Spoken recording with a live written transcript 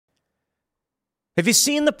Have you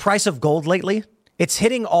seen the price of gold lately? It's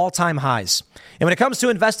hitting all-time highs. And when it comes to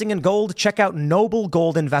investing in gold, check out Noble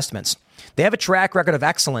Gold Investments. They have a track record of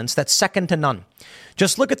excellence that's second to none.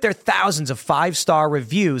 Just look at their thousands of five-star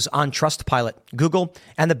reviews on Trustpilot, Google,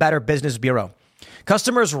 and the Better Business Bureau.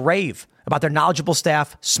 Customers rave about their knowledgeable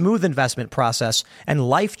staff, smooth investment process, and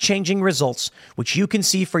life-changing results, which you can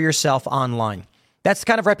see for yourself online. That's the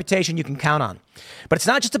kind of reputation you can count on. But it's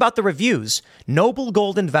not just about the reviews. Noble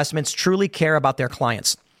Gold Investments truly care about their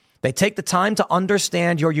clients. They take the time to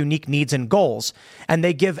understand your unique needs and goals, and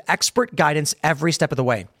they give expert guidance every step of the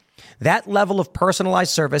way. That level of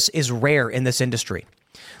personalized service is rare in this industry.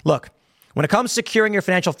 Look, when it comes to securing your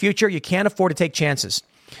financial future, you can't afford to take chances.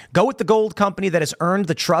 Go with the gold company that has earned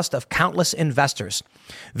the trust of countless investors.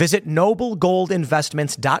 Visit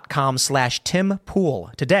noblegoldinvestments.com/Tim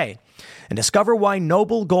Pool today and discover why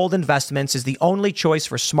Noble Gold Investments is the only choice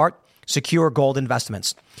for smart, secure gold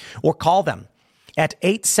investments. Or call them at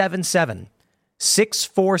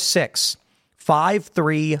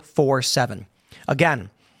 877-646-5347. Again,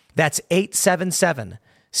 that's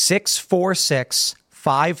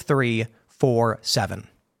 877-646-5347.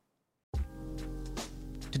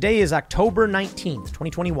 Today is October 19th,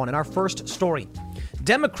 2021, and our first story.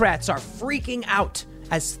 Democrats are freaking out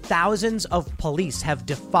as thousands of police have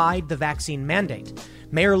defied the vaccine mandate.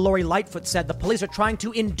 Mayor Lori Lightfoot said the police are trying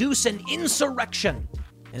to induce an insurrection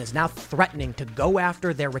and is now threatening to go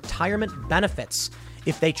after their retirement benefits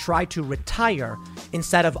if they try to retire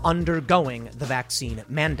instead of undergoing the vaccine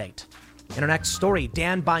mandate. In our next story,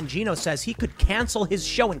 Dan Bongino says he could cancel his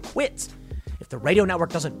show and quit if the radio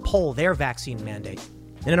network doesn't pull their vaccine mandate.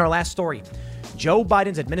 And in our last story, Joe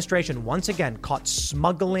Biden's administration once again caught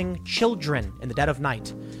smuggling children in the dead of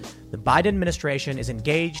night. The Biden administration is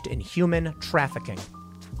engaged in human trafficking.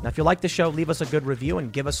 Now, if you like the show, leave us a good review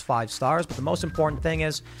and give us 5 stars. But the most important thing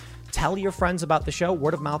is tell your friends about the show.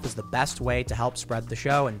 Word of mouth is the best way to help spread the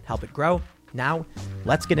show and help it grow. Now,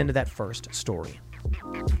 let's get into that first story.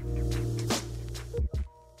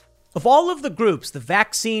 Of all of the groups the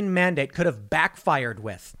vaccine mandate could have backfired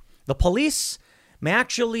with, the police may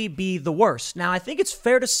actually be the worst. Now, I think it's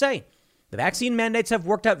fair to say the vaccine mandates have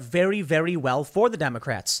worked out very, very well for the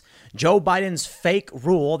Democrats. Joe Biden's fake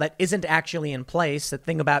rule that isn't actually in place, the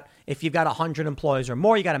thing about if you've got 100 employees or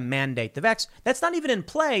more, you got to mandate the vax, that's not even in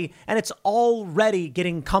play, and it's already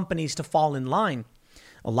getting companies to fall in line.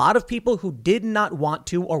 A lot of people who did not want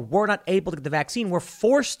to or were not able to get the vaccine were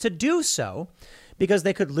forced to do so because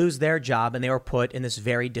they could lose their job and they were put in this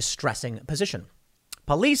very distressing position.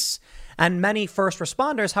 Police and many first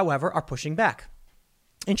responders, however, are pushing back.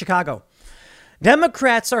 In Chicago,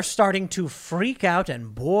 Democrats are starting to freak out,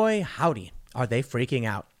 and boy, howdy, are they freaking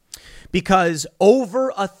out. Because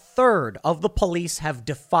over a third of the police have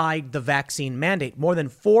defied the vaccine mandate. More than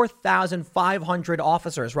 4,500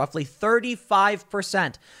 officers, roughly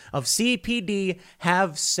 35% of CPD,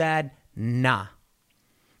 have said nah.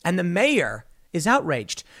 And the mayor is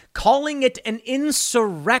outraged, calling it an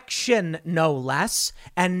insurrection, no less,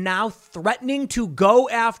 and now threatening to go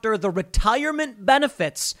after the retirement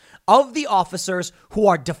benefits of the officers who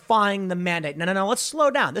are defying the mandate. No, let's slow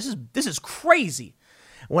down. This is crazy.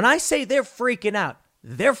 When I say they're freaking out,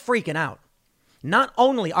 they're freaking out. Not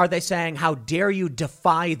only are they saying, how dare you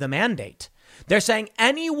defy the mandate, they're saying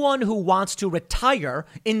anyone who wants to retire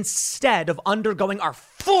instead of undergoing our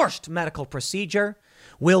forced medical procedure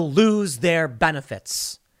will lose their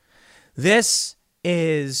benefits. This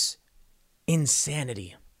is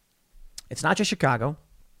insanity. It's not just Chicago.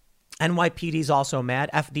 NYPD is also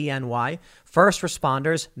mad. FDNY, first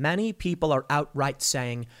responders, many people are outright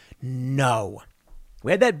saying no.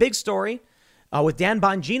 We had that big story with Dan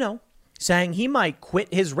Bongino saying he might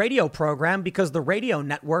quit his radio program because the radio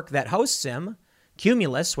network that hosts him,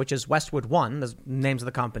 Cumulus, which is Westwood One, the names of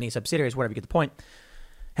the company, subsidiaries, whatever, you get the point,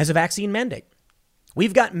 has a vaccine mandate.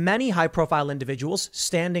 We've got many high-profile individuals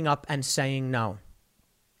standing up and saying no.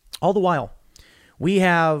 All the while, we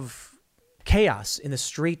have chaos in the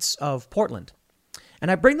streets of Portland. And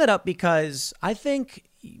I bring that up because I think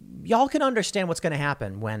y'all can understand what's going to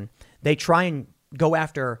happen when they try and go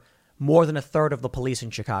after more than a third of the police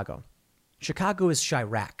in Chicago. Chicago is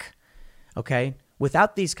Chirac, okay?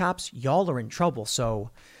 Without these cops, y'all are in trouble.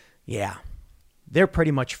 So, yeah, they're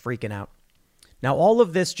pretty much freaking out. Now, all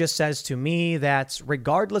of this just says to me that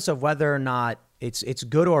regardless of whether or not it's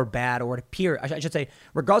good or bad, or I should say,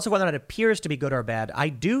 regardless of whether or not it appears to be good or bad, I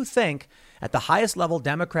do think at the highest level,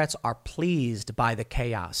 Democrats are pleased by the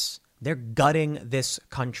chaos. They're gutting this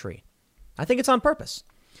country. I think it's on purpose.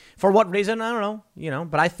 For what reason? I don't know,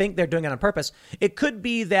 but I think they're doing it on purpose. It could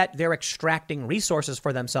be that they're extracting resources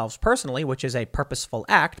for themselves personally, which is a purposeful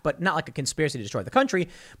act, but not like a conspiracy to destroy the country.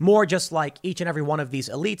 More just like each and every one of these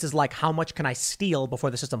elites is like, how much can I steal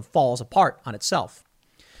before the system falls apart on itself?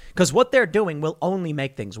 Because what they're doing will only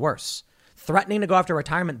make things worse. Threatening to go after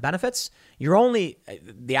retirement benefits,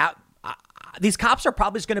 these cops are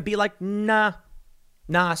probably just going to be like, nah,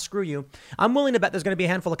 screw you. I'm willing to bet there's going to be a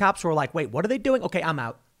handful of cops who are like, wait, what are they doing? Okay, I'm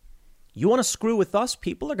out. You want to screw with us?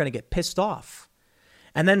 People are going to get pissed off.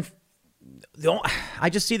 And then I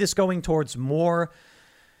just see this going towards more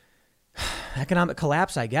economic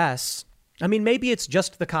collapse, I guess. I mean, maybe it's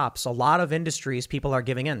just the cops. A lot of industries, people are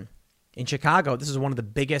giving in. In Chicago, this is one of the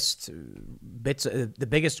biggest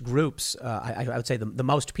groups, I would say the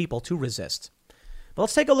most people to resist. But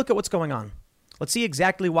let's take a look at what's going on. Let's see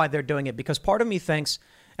exactly why they're doing it, because part of me thinks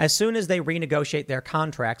as soon as they renegotiate their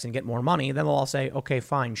contracts and get more money, then they'll all say, okay,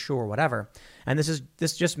 fine, sure, whatever. And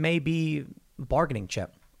this just may be a bargaining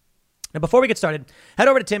chip. Now, before we get started, head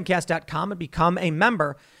over to timcast.com and become a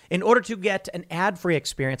member in order to get an ad-free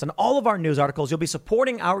experience on all of our news articles. You'll be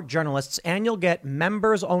supporting our journalists, and you'll get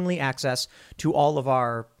members-only access to all of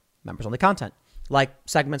our members-only content, like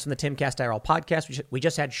segments from the Timcast IRL podcast. We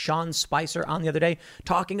just had Sean Spicer on the other day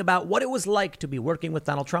talking about what it was like to be working with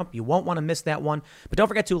Donald Trump. You won't want to miss that one. But don't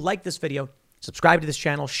forget to like this video, subscribe to this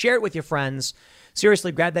channel, share it with your friends.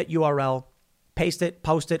 Seriously, grab that URL, paste it,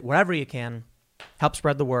 post it, wherever you can. Help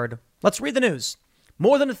spread the word. Let's read the news.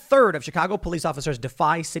 More than a third of Chicago police officers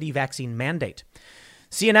defy city vaccine mandate.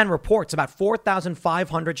 CNN reports about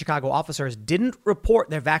 4,500 Chicago officers didn't report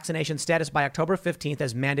their vaccination status by October 15th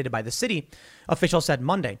as mandated by the city, officials said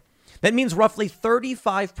Monday. That means roughly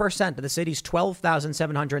 35% of the city's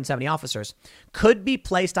 12,770 officers could be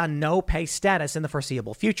placed on no pay status in the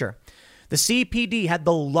foreseeable future. The CPD had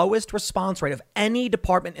the lowest response rate of any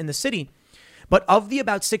department in the city, but of the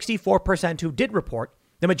about 64% who did report,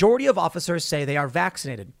 the majority of officers say they are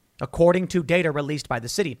vaccinated, according to data released by the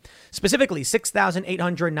city. Specifically,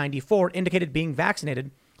 6,894 indicated being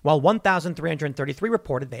vaccinated, while 1,333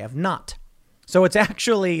 reported they have not. So it's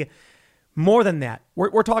actually more than that.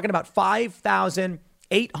 We're talking about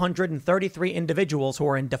 5,833 individuals who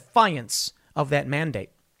are in defiance of that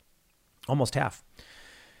mandate. Almost half.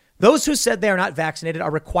 Those who said they are not vaccinated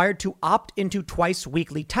are required to opt into twice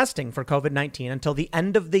weekly testing for COVID-19 until the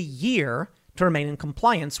end of the year to remain in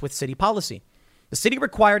compliance with city policy. The city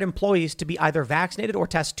required employees to be either vaccinated or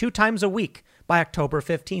test 2 times a week by October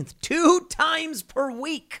 15th. 2 times per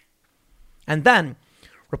week. And then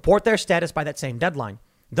report their status by that same deadline.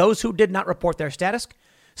 Those who did not report their status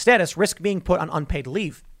risk being put on unpaid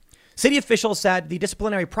leave. City officials said the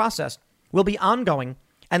disciplinary process will be ongoing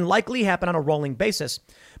and likely happen on a rolling basis,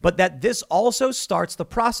 but that this also starts the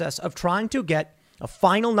process of trying to get a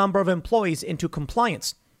final number of employees into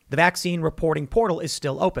compliance. The vaccine reporting portal is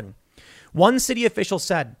still open. One city official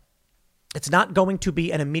said, it's not going to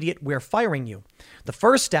be an immediate we're firing you. The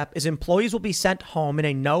first step is employees will be sent home in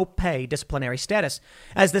a no-pay disciplinary status,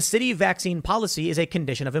 as the city vaccine policy is a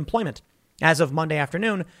condition of employment. As of Monday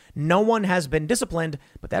afternoon, no one has been disciplined,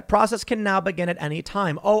 but that process can now begin at any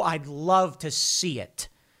time. Oh, I'd love to see it.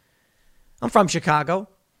 I'm from Chicago.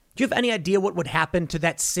 Do you have any idea what would happen to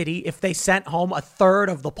that city if they sent home a third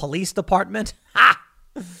of the police department? Ha!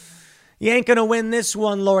 You ain't going to win this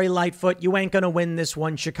one, Lori Lightfoot. You ain't going to win this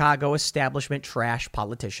one, Chicago establishment trash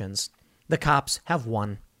politicians. The cops have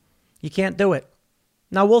won. You can't do it.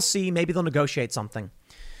 Now, we'll see. Maybe they'll negotiate something.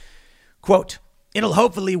 Quote, it'll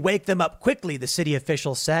hopefully wake them up quickly, the city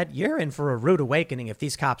official said. You're in for a rude awakening if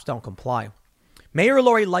these cops don't comply. Mayor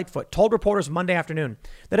Lori Lightfoot told reporters Monday afternoon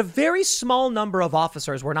that a very small number of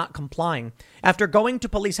officers were not complying after going to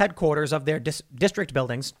police headquarters of their district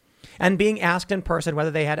buildings and being asked in person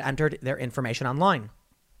whether they had entered their information online.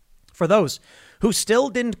 For those who still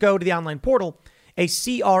didn't go to the online portal, a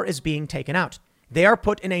CR is being taken out. They are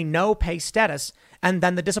put in a no-pay status, and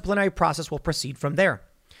then the disciplinary process will proceed from there.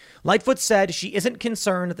 Lightfoot said she isn't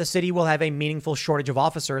concerned that the city will have a meaningful shortage of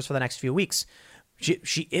officers for the next few weeks.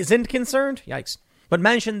 She isn't concerned? Yikes. But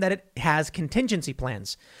mentioned that it has contingency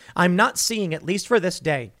plans. I'm not seeing, at least for this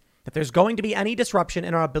day, that there's going to be any disruption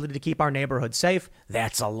in our ability to keep our neighborhood safe.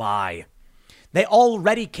 That's a lie. They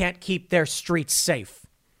already can't keep their streets safe.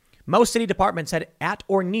 Most city departments had at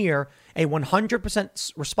or near a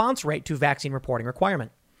 100% response rate to vaccine reporting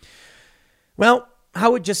requirement. Well, I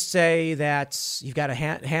would just say that you've got a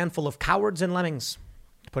handful of cowards and lemmings,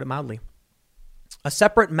 to put it mildly. A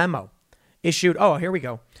separate memo issued. Oh, here we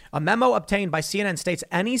go. A memo obtained by CNN states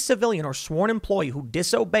any civilian or sworn employee who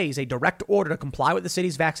disobeys a direct order to comply with the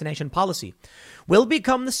city's vaccination policy will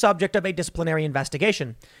become the subject of a disciplinary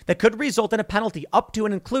investigation that could result in a penalty up to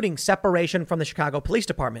and including separation from the Chicago Police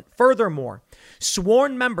Department. Furthermore,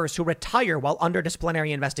 sworn members who retire while under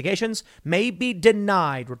disciplinary investigations may be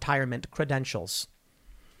denied retirement credentials.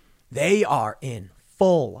 They are in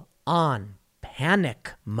full-on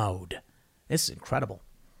panic mode. This is incredible.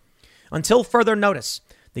 Until further notice,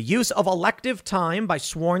 the use of elective time by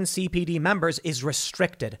sworn CPD members is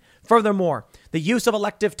restricted. Furthermore, the use of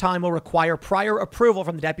elective time will require prior approval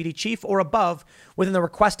from the deputy chief or above within the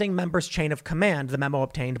requesting member's chain of command, the memo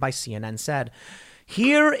obtained by CNN said.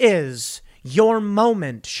 Here is your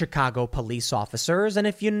moment, Chicago police officers. And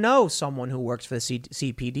if you know someone who works for the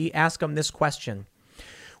CPD, ask them this question.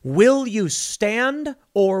 Will you stand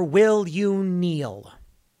or will you kneel?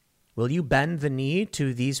 Will you bend the knee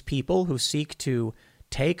to these people who seek to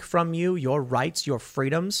take from you your rights, your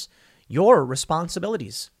freedoms, your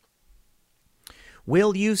responsibilities?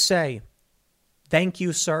 Will you say, thank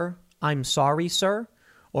you, sir, I'm sorry, sir?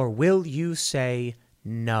 Or will you say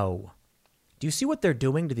no? Do you see what they're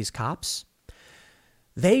doing to these cops?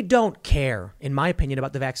 They don't care, in my opinion,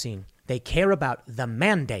 about the vaccine. They care about the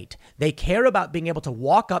mandate. They care about being able to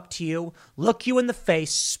walk up to you, look you in the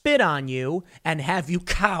face, spit on you, and have you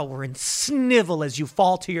cower and snivel as you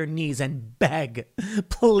fall to your knees and beg,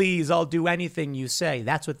 please, I'll do anything you say.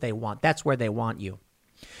 That's what they want. That's where they want you.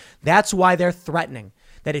 That's why they're threatening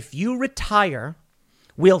that if you retire,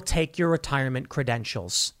 we'll take your retirement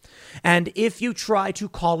credentials. And if you try to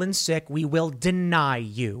call in sick, we will deny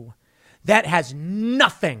you. That has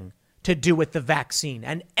nothing to do with the vaccine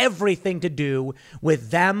and everything to do with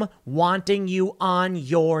them wanting you on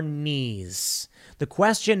your knees. The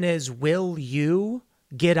question is, will you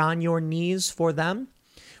get on your knees for them?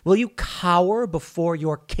 Will you cower before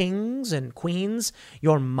your kings and queens,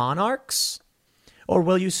 your monarchs? Or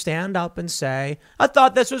will you stand up and say, I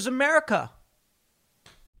thought this was America?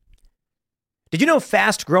 Did you know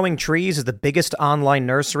Fast Growing Trees is the biggest online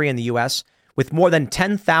nursery in the U.S., with more than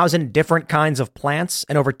 10,000 different kinds of plants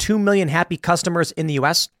and over 2 million happy customers in the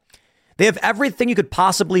U.S.? They have everything you could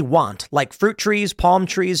possibly want, like fruit trees, palm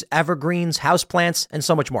trees, evergreens, houseplants, and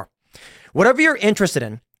so much more. Whatever you're interested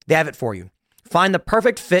in, they have it for you. Find the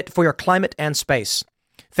perfect fit for your climate and space.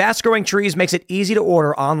 Fast Growing Trees makes it easy to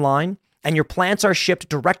order online, and your plants are shipped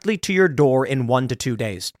directly to your door in 1 to 2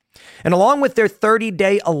 days. And along with their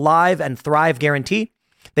 30-day Alive and Thrive guarantee,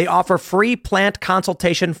 they offer free plant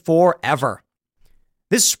consultation forever.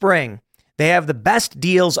 This spring, they have the best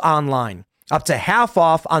deals online, up to half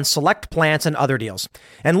off on select plants and other deals.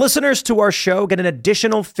 And listeners to our show get an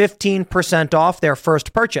additional 15% off their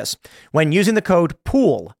first purchase when using the code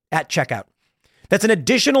POOL at checkout. That's an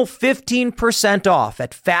additional 15% off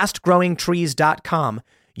at fastgrowingtrees.com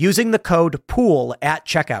using the code POOL at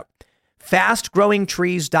checkout.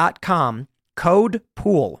 Fastgrowingtrees.com, code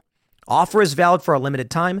POOL. Offer is valid for a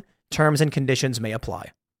limited time. Terms and conditions may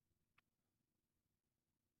apply.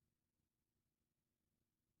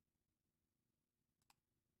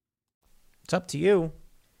 It's up to you.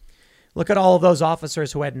 Look at all of those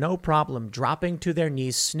officers who had no problem dropping to their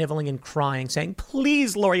knees, sniveling and crying, saying,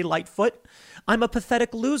 please, Lori Lightfoot, I'm a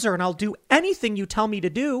pathetic loser and I'll do anything you tell me to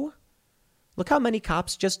do. Look how many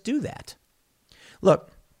cops just do that.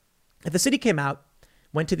 Look, if the city came out,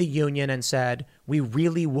 went to the union and said, we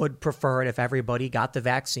really would prefer it if everybody got the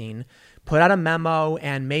vaccine, put out a memo,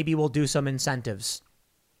 and maybe we'll do some incentives,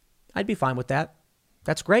 I'd be fine with that.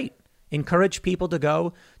 That's great. Encourage people to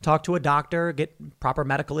go talk to a doctor, get proper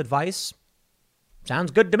medical advice.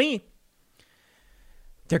 Sounds good to me.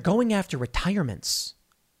 They're going after retirements.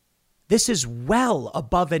 This is well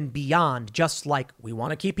above and beyond just like we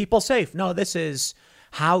want to keep people safe. No, this is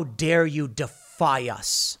how dare you defy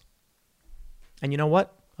us. And you know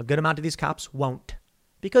what? A good amount of these cops won't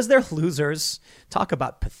because they're losers. Talk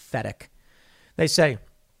about pathetic. They say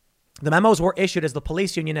the memos were issued as the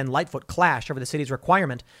police union and Lightfoot clash over the city's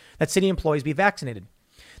requirement that city employees be vaccinated.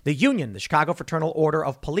 The union, the Chicago Fraternal Order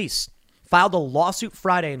of Police, filed a lawsuit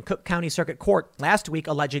Friday in Cook County Circuit Court last week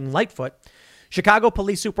alleging Lightfoot, Chicago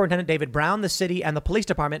Police Superintendent David Brown, the city, and the police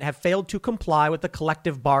department have failed to comply with the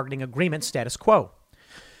collective bargaining agreement status quo.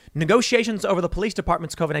 Negotiations over the police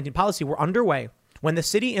department's COVID-19 policy were underway when the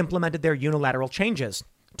city implemented their unilateral changes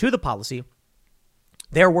to the policy.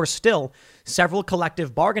 There were still several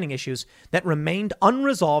collective bargaining issues that remained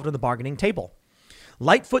unresolved on the bargaining table.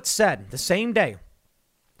 Lightfoot said the same day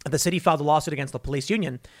that the city filed a lawsuit against the police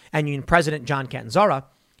union and union president John Catanzara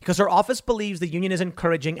because her office believes the union is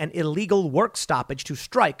encouraging an illegal work stoppage to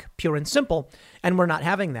strike, pure and simple, and we're not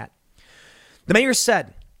having that. The mayor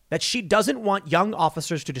said that she doesn't want young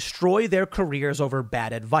officers to destroy their careers over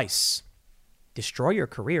bad advice. Destroy your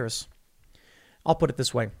careers? I'll put it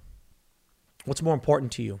this way. What's more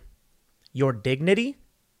important to you? Your dignity,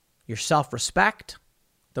 your self-respect,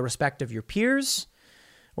 the respect of your peers,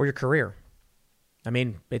 or your career? I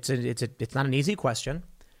mean, it's not an easy question.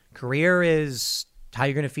 Career is how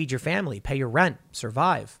you're going to feed your family, pay your rent,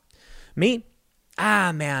 survive. Me,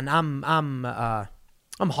 man, I'm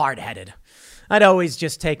hard-headed. I'd always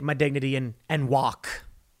just take my dignity and walk.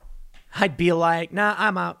 I'd be like, nah,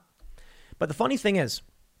 I'm out. But the funny thing is,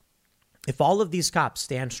 if all of these cops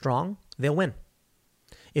stand strong, they'll win.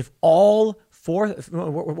 If all what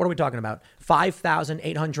are we talking about?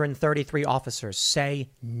 5,833 officers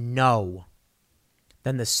say no,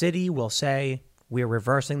 then the city will say, we're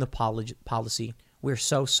reversing the policy. We're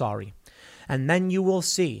so sorry. And then you will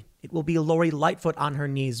see, it will be Lori Lightfoot on her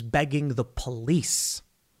knees begging the police,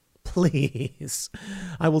 please,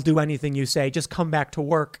 I will do anything you say. Just come back to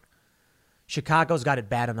work. Chicago's got it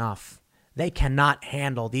bad enough. They cannot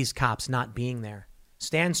handle these cops not being there.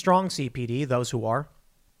 Stand strong, CPD, those who are.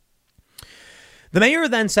 The mayor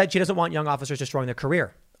then said she doesn't want young officers destroying their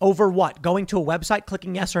career. Over what? Going to a website,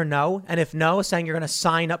 clicking yes or no? And if no, saying you're going to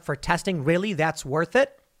sign up for testing? Really? That's worth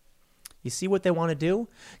it? You see what they want to do?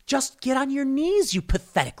 Just get on your knees, you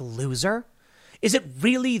pathetic loser. Is it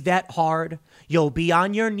really that hard? You'll be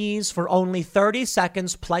on your knees for only 30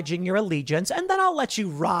 seconds pledging your allegiance, and then I'll let you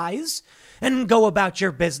rise and go about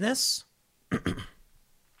your business.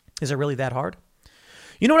 Is it really that hard?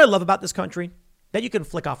 You know what I love about this country? That you can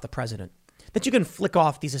flick off the president. That you can flick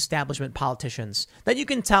off these establishment politicians. That you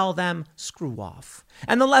can tell them, screw off.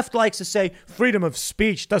 And the left likes to say, freedom of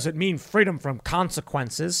speech doesn't mean freedom from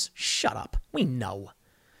consequences. Shut up. We know.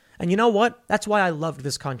 And you know what? That's why I loved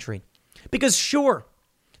this country. Because sure,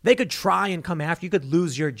 they could try and come after you. You could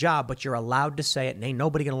lose your job, but you're allowed to say it and ain't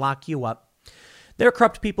nobody going to lock you up. There are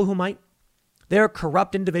corrupt people who might. There are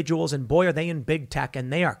corrupt individuals, and boy, are they in big tech,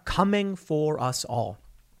 and they are coming for us all.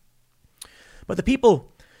 But the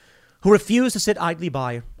people who refuse to sit idly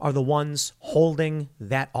by are the ones holding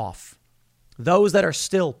that off. Those that are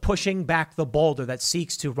still pushing back the boulder that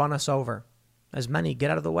seeks to run us over. As many get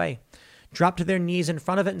out of the way, drop to their knees in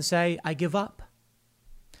front of it and say, I give up.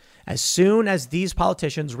 As soon as these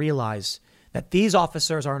politicians realize that these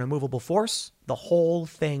officers are an immovable force, the whole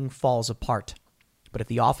thing falls apart. But if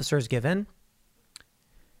the officers give in,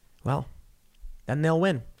 well, then they'll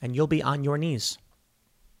win and you'll be on your knees.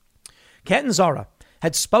 Catanzara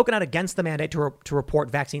had spoken out against the mandate to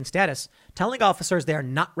report vaccine status, telling officers they are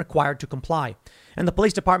not required to comply. And the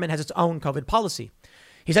police department has its own COVID policy.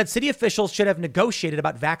 He said city officials should have negotiated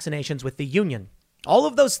about vaccinations with the union. All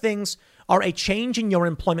of those things are a change in your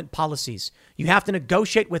employment policies. You have to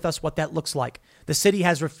negotiate with us what that looks like. The city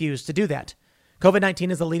has refused to do that.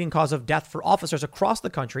 COVID-19 is the leading cause of death for officers across the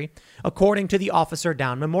country, according to the Officer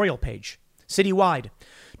Down Memorial page. Citywide,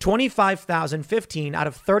 25,015 out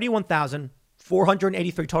of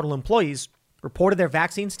 31,483 total employees reported their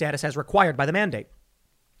vaccine status as required by the mandate.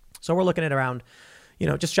 So we're looking at around,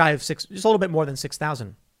 just shy of just a little bit more than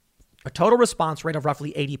 6,000. A total response rate of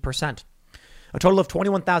roughly 80%. A total of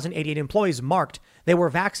 21,088 employees marked they were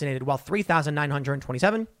vaccinated, while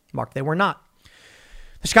 3,927 marked they were not.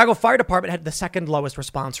 The Chicago Fire Department had the second lowest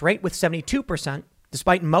response rate with 72%,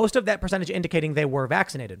 despite most of that percentage indicating they were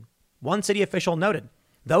vaccinated. One city official noted,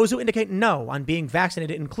 those who indicate no on being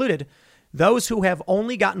vaccinated included those who have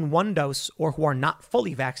only gotten one dose or who are not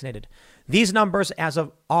fully vaccinated. These numbers as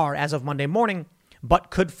of Monday morning,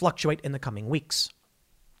 but could fluctuate in the coming weeks.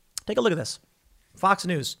 Take a look at this. Fox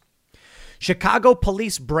News. Chicago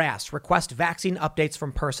police brass request vaccine updates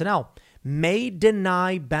from personnel. May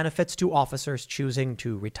deny benefits to officers choosing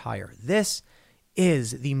to retire. This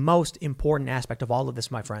is the most important aspect of all of this,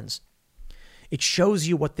 my friends. It shows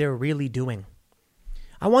you what they're really doing.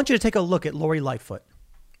 I want you to take a look at Lori Lightfoot,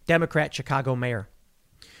 Democrat Chicago mayor.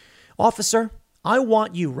 Officer, I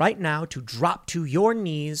want you right now to drop to your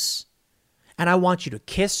knees and I want you to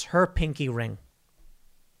kiss her pinky ring.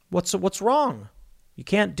 What's wrong? You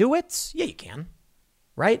can't do it? Yeah, you can.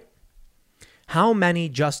 Right? How many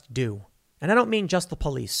just do? And I don't mean just the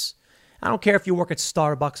police. I don't care if you work at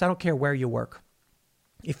Starbucks. I don't care where you work.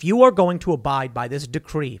 If you are going to abide by this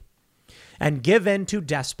decree and give in to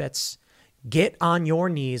despots, get on your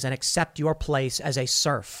knees and accept your place as a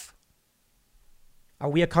serf. Are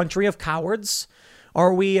we a country of cowards?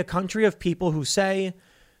 Are we a country of people who say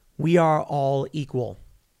we are all equal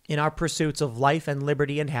in our pursuits of life and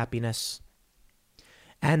liberty and happiness?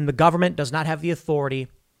 And the government does not have the authority.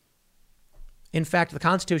 In fact, the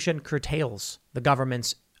Constitution curtails the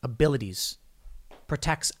government's abilities,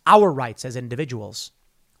 protects our rights as individuals.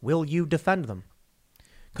 Will you defend them?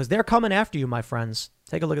 Because they're coming after you, my friends.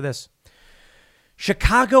 Take a look at this.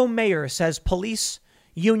 Chicago mayor says police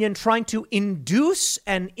union trying to induce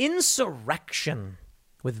an insurrection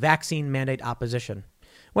with vaccine mandate opposition.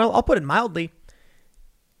 Well, I'll put it mildly.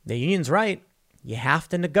 The union's right. You have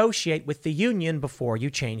to negotiate with the union before you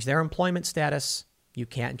change their employment status. You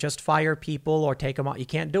can't just fire people or take them out. You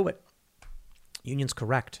can't do it. Union's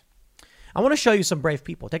correct. I want to show you some brave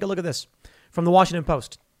people. Take a look at this from the Washington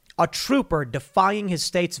Post. A trooper defying his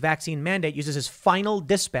state's vaccine mandate uses his final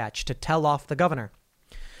dispatch to tell off the governor.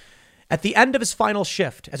 At the end of his final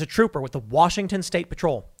shift as a trooper with the Washington State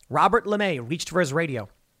Patrol, Robert LeMay reached for his radio.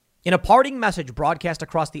 In a parting message broadcast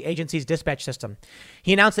across the agency's dispatch system,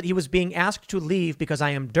 he announced that he was being asked to leave because I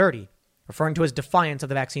am dirty, referring to his defiance of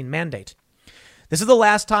the vaccine mandate. This is the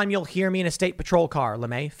last time you'll hear me in a state patrol car,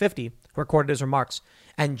 LeMay, 50, recorded his remarks,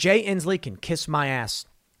 and Jay Inslee can kiss my ass.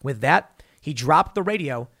 With that, he dropped the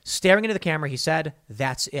radio. Staring into the camera, he said,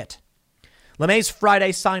 "That's it." LeMay's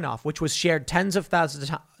Friday sign-off, which was shared tens of thousands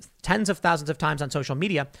of times on social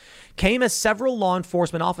media, came as several law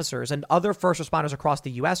enforcement officers and other first responders across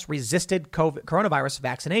the U.S. resisted coronavirus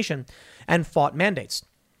vaccination and fought mandates.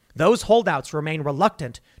 Those holdouts remain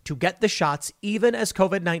reluctant to get the shots even as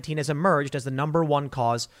COVID-19 has emerged as the number one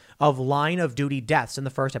cause of line-of-duty deaths in the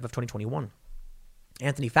first half of 2021.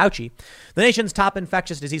 Anthony Fauci, the nation's top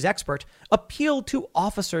infectious disease expert, appealed to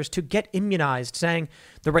officers to get immunized, saying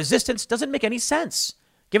the resistance doesn't make any sense,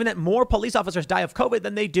 given that more police officers die of COVID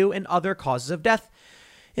than they do in other causes of death.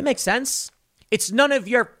 It makes sense. It's none of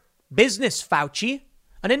your business, Fauci.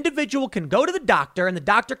 An individual can go to the doctor and the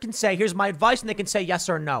doctor can say, here's my advice, and they can say yes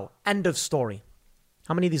or no. End of story.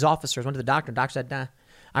 How many of these officers went to the doctor and the doctor said, nah,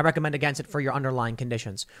 I recommend against it for your underlying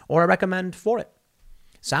conditions, or I recommend for it?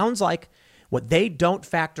 Sounds like what they don't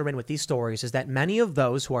factor in with these stories is that many of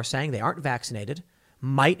those who are saying they aren't vaccinated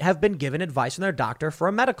might have been given advice from their doctor for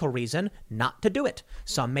a medical reason not to do it.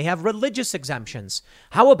 Some may have religious exemptions.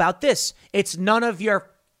 How about this? It's none of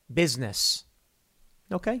your business.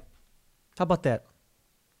 Okay? How about that?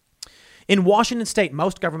 In Washington state,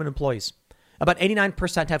 most government employees, about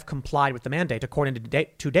 89% have complied with the mandate, according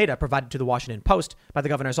to data provided to the Washington Post by the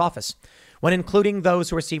governor's office. When including those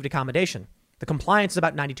who received accommodation, the compliance is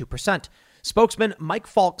about 92%. Spokesman Mike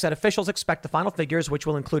Falk said officials expect the final figures, which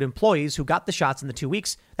will include employees who got the shots in the 2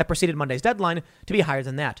 weeks that preceded Monday's deadline, to be higher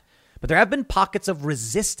than that. But there have been pockets of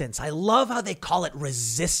resistance. I love how they call it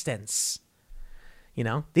resistance. You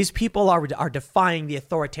know, these people are defying the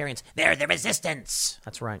authoritarians. They're the resistance.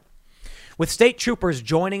 That's right. With state troopers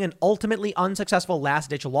joining an ultimately unsuccessful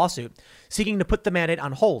last-ditch lawsuit seeking to put the mandate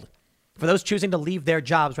on hold. For those choosing to leave their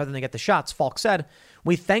jobs rather than get the shots, Falk said,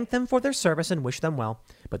 we thank them for their service and wish them well.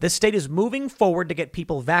 But this state is moving forward to get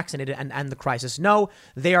people vaccinated and end the crisis. No,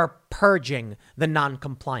 they are purging the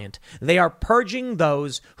non-compliant. They are purging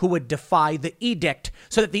those who would defy the edict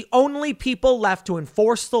so that the only people left to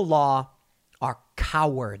enforce the law are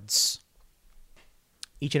cowards.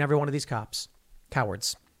 Each and every one of these cops,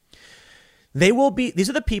 cowards. These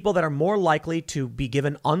are the people that are more likely to be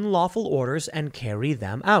given unlawful orders and carry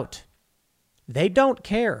them out. They don't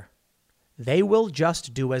care. They will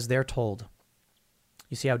just do as they're told.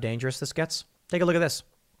 You see how dangerous this gets? Take a look at this.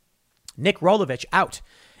 Nick Rolovich out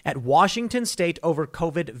at Washington State over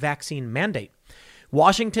COVID vaccine mandate.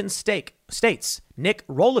 Washington State's Nick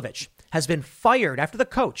Rolovich has been fired after the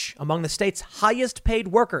coach, among the state's highest paid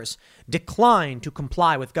workers, declined to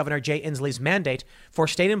comply with Governor Jay Inslee's mandate for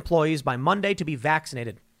state employees by Monday to be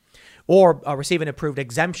vaccinated or receive an approved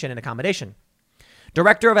exemption and accommodation.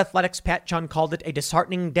 Director of Athletics Pat Chun called it a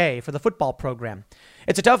disheartening day for the football program.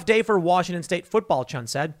 It's a tough day for Washington State football, Chun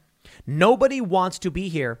said. Nobody wants to be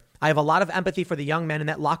here. I have a lot of empathy for the young men in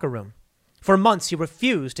that locker room. For months, he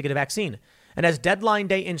refused to get a vaccine. And as deadline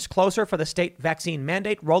day inched closer for the state vaccine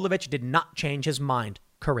mandate, Rolovich did not change his mind.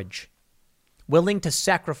 Courage. Willing to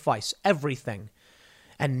sacrifice everything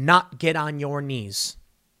and not get on your knees.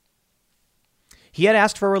 He had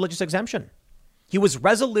asked for a religious exemption. He was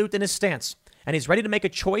resolute in his stance, and he's ready to make a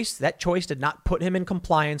choice. That choice did not put him in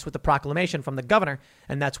compliance with the proclamation from the governor,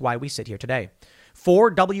 and that's why we sit here today.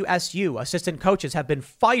 4 WSU assistant coaches have been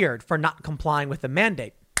fired for not complying with the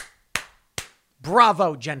mandate.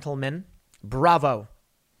 Bravo, gentlemen. Bravo.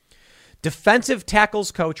 Defensive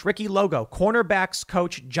tackles coach Ricky Logo, cornerbacks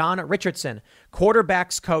coach John Richardson,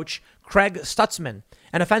 quarterbacks coach Craig Stutzman,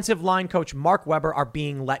 and offensive line coach Mark Weber are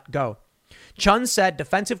being let go. Chun said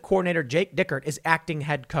defensive coordinator Jake Dickert is acting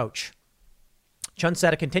head coach. Chun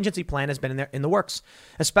said a contingency plan has been in the works,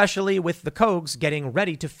 especially with the Cougs getting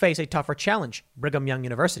ready to face a tougher challenge, Brigham Young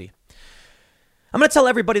University. I'm going to tell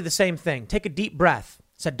everybody the same thing. Take a deep breath,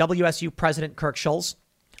 said WSU President Kirk Schulz.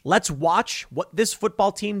 Let's watch what this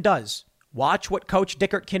football team does. Watch what Coach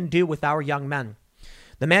Dickert can do with our young men.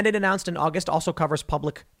 The mandate announced in August also covers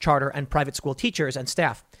public, charter, and private school teachers and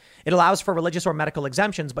staff. It allows for religious or medical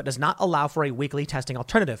exemptions, but does not allow for a weekly testing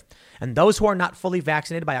alternative. And those who are not fully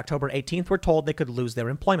vaccinated by October 18th were told they could lose their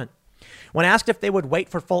employment. When asked if they would wait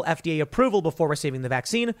for full FDA approval before receiving the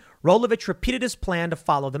vaccine, Rolovich repeated his plan to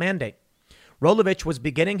follow the mandate. Rolovich was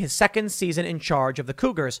beginning his second season in charge of the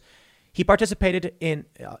Cougars. He participated in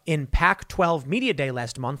Pac-12 Media Day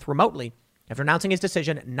last month remotely after announcing his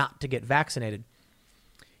decision not to get vaccinated.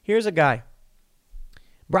 Here's a guy.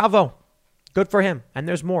 Bravo. Good for him. And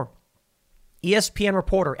there's more. ESPN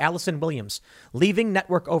reporter Allison Williams leaving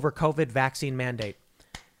network over COVID vaccine mandate.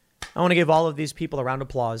 I want to give all of these people a round of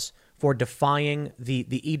applause for defying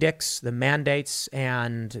the edicts, the mandates,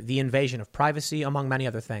 and the invasion of privacy, among many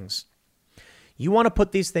other things. You want to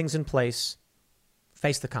put these things in place,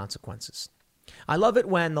 face the consequences. I love it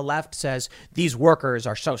when the left says these workers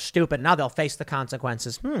are so stupid, now they'll face the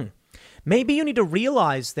consequences. Maybe you need to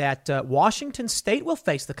realize that Washington State will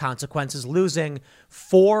face the consequences, losing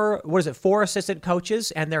four assistant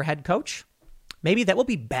coaches and their head coach. Maybe that will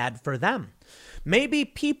be bad for them. Maybe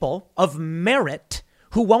people of merit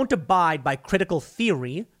who won't abide by critical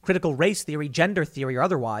theory, critical race theory, gender theory, or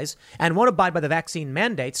otherwise, and won't abide by the vaccine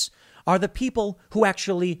mandates are the people who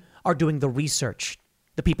actually are doing the research,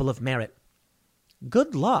 the people of merit.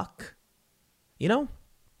 Good luck. I don't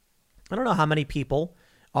know how many people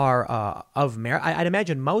are of merit. I'd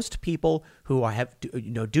imagine most people who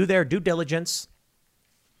do their due diligence,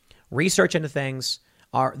 research into things,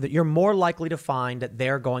 are that you're more likely to find that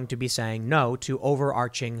they're going to be saying no to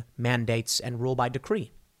overarching mandates and rule by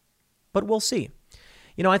decree. But we'll see.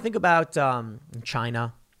 I think about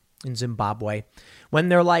China and Zimbabwe when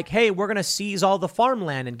they're like, hey, we're going to seize all the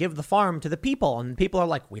farmland and give the farm to the people. And people are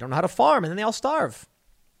like, we don't know how to farm. And then they all starve.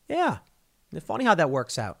 Yeah. It's funny how that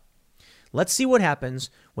works out. Let's see what happens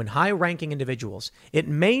when high-ranking individuals, it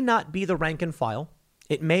may not be the rank and file,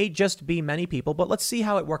 it may just be many people, but let's see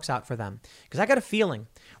how it works out for them. Because I got a feeling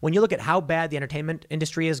when you look at how bad the entertainment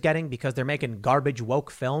industry is getting because they're making garbage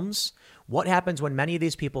woke films, what happens when many of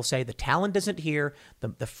these people say the talent isn't here,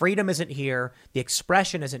 the freedom isn't here, the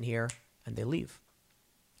expression isn't here, and they leave.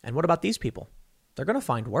 And what about these people? They're going to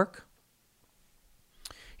find work.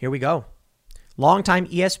 Here we go. Longtime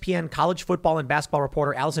ESPN college football and basketball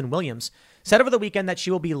reporter Allison Williams said over the weekend that she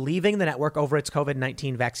will be leaving the network over its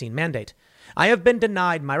COVID-19 vaccine mandate. I have been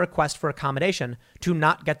denied my request for accommodation to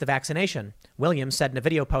not get the vaccination, Williams said in a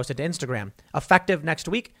video posted to Instagram. Effective next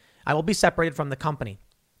week, I will be separated from the company.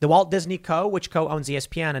 The Walt Disney Co., which co-owns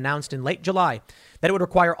ESPN, announced in late July that it would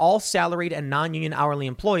require all salaried and non-union hourly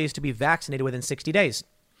employees to be vaccinated within 60 days.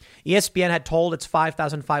 ESPN had told its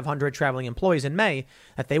 5,500 traveling employees in May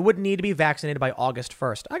that they would need to be vaccinated by August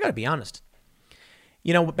 1st. I got to be honest.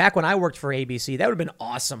 Back when I worked for ABC, that would have been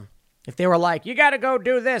awesome. If they were like, you got to go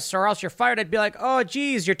do this or else you're fired, I'd be like, oh,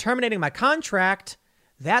 geez, you're terminating my contract.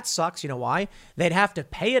 That sucks. You know why? They'd have to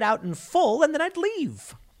pay it out in full and then I'd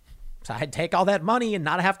leave. So I'd take all that money and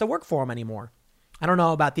not have to work for them anymore. I don't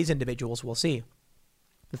know about these individuals. We'll see.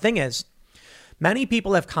 The thing is, many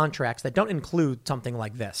people have contracts that don't include something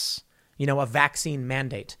like this, a vaccine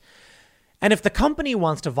mandate. And if the company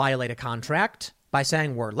wants to violate a contract by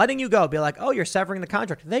saying we're letting you go, be like, oh, you're severing the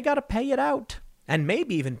contract, they got to pay it out and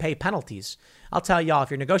maybe even pay penalties. I'll tell y'all, if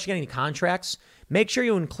you're negotiating contracts, make sure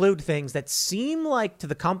you include things that seem like to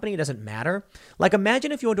the company it doesn't matter. Like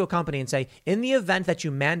imagine if you went to a company and say, in the event that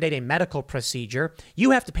you mandate a medical procedure,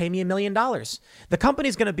 you have to pay me $1 million. The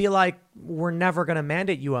company's going to be like, we're never going to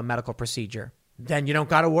mandate you a medical procedure. Then you don't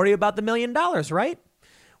got to worry about the $1 million, right?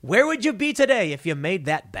 Where would you be today if you made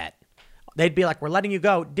that bet? They'd be like, we're letting you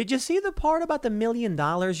go. Did you see the part about the $1 million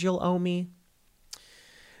you'll owe me?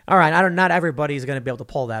 All right, not everybody's going to be able to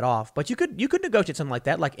pull that off, but you could negotiate something like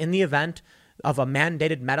that, like in the event of a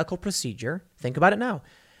mandated medical procedure. Think about it now.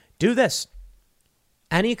 Do this.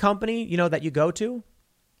 Any company, that you go to,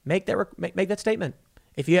 make that statement.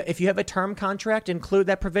 If you have a term contract, include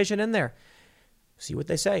that provision in there. See what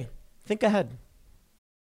they say. Think ahead.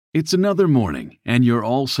 It's another morning, and you're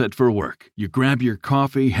all set for work. You grab your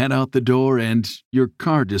coffee, head out the door, and your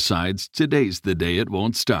car decides today's the day it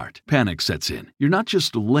won't start. Panic sets in. You're not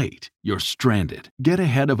just late, you're stranded. Get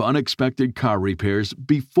ahead of unexpected car repairs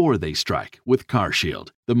before they strike with CarShield.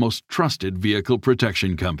 the most trusted vehicle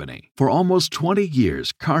protection company. For almost 20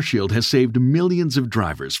 years, CarShield has saved millions of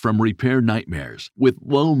drivers from repair nightmares with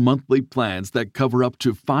low monthly plans that cover up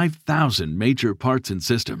to 5,000 major parts and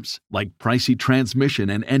systems, like pricey transmission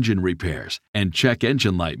and engine repairs and check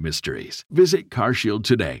engine light mysteries. Visit CarShield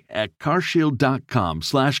today at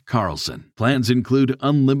carshield.com/Carlson. Plans include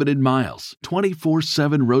unlimited miles,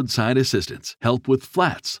 24/7 roadside assistance, help with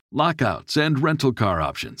flats, lockouts, and rental car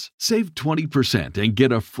options. Save 20% and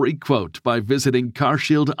get a free quote by visiting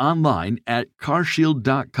CarShield online at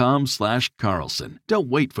carshield.com/Carlson. Don't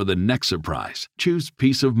wait for the next surprise. Choose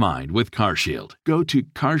peace of mind with CarShield. Go to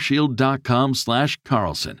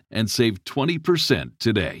carshield.com/Carlson and save 20%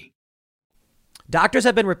 today. Doctors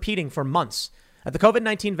have been repeating for months that the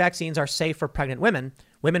COVID-19 vaccines are safe for pregnant women,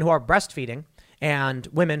 women who are breastfeeding, and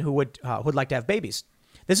women who would like to have babies.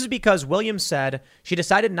 This is because Williams said she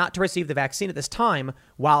decided not to receive the vaccine at this time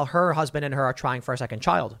while her husband and her are trying for a second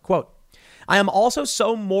child. Quote, "I am also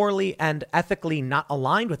so morally and ethically not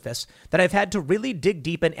aligned with this that I've had to really dig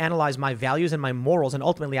deep and analyze my values and my morals, and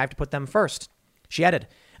ultimately I have to put them first." She added,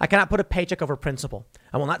 "I cannot put a paycheck over principle.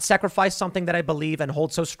 I will not sacrifice something that I believe and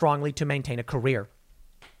hold so strongly to maintain a career."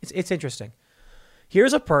 It's interesting.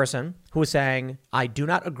 Here's a person who is saying, I do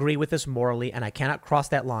not agree with this morally and I cannot cross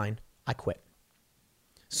that line. I quit.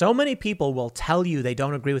 So many people will tell you they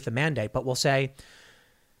don't agree with the mandate, but will say,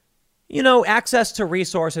 access to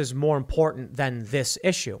resources is more important than this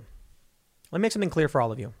issue. Let me make something clear for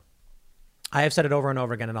all of you. I have said it over and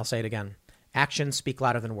over again, and I'll say it again. Actions speak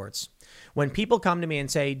louder than words. When people come to me and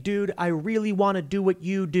say, dude, I really want to do what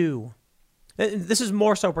you do. This is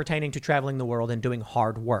more so pertaining to traveling the world and doing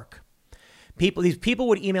hard work. These people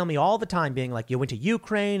would email me all the time being like, you went to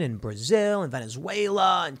Ukraine and Brazil and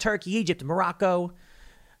Venezuela and Turkey, Egypt, and Morocco.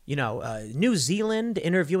 New Zealand,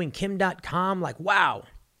 interviewing Kim.com, like, wow,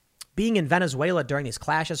 being in Venezuela during these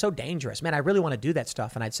clashes is so dangerous. Man, I really want to do that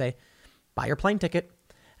stuff. And I'd say, buy your plane ticket.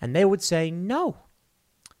 And they would say, no.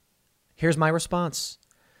 Here's my response.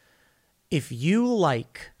 If you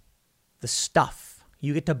like the stuff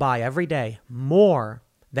you get to buy every day more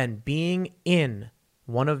than being in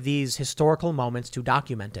one of these historical moments to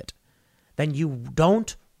document it, then you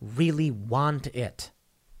don't really want it.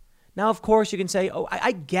 Now, of course, you can say, oh,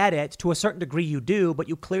 I get it. To a certain degree you do, but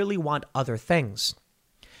you clearly want other things.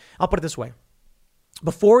 I'll put it this way.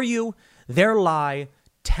 Before you, there lie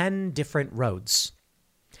 10 different roads.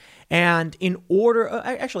 And in order,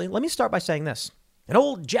 actually, let me start by saying this. An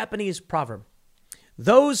old Japanese proverb.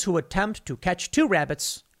 Those who attempt to catch two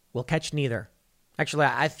rabbits will catch neither. Actually,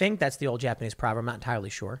 I think that's the old Japanese proverb. I'm not entirely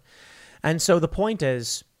sure. And so the point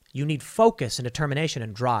is, you need focus and determination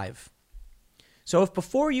and drive. So if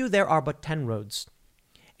before you there are but 10 roads,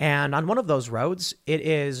 and on one of those roads, it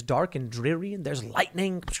is dark and dreary and there's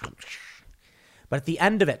lightning, but at the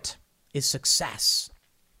end of it is success.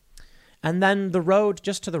 And then the road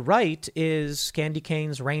just to the right is candy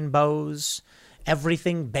canes, rainbows,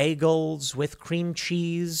 everything bagels with cream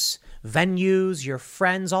cheese, venues, your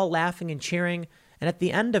friends all laughing and cheering. And at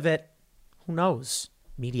the end of it, who knows,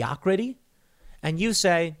 mediocrity? And you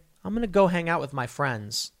say, I'm going to go hang out with my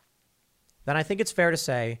friends. Then I think it's fair to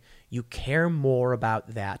say you care more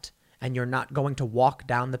about that and you're not going to walk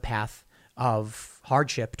down the path of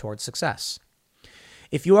hardship towards success.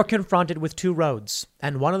 If you are confronted with two roads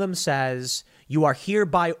and one of them says you are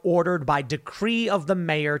hereby ordered by decree of the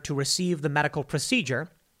mayor to receive the medical procedure,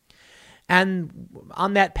 and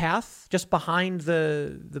on that path, just behind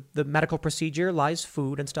the medical procedure lies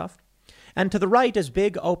food and stuff, and to the right is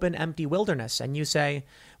big, open, empty wilderness. And you say,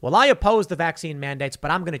 well, I oppose the vaccine mandates, but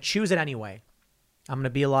I'm going to choose it anyway. I'm going to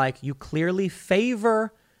be like, you clearly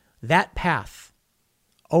favor that path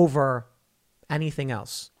over anything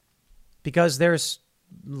else because there's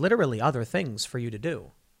literally other things for you to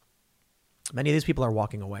do. Many of these people are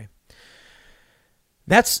walking away.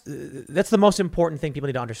 That's the most important thing people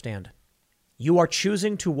need to understand. You are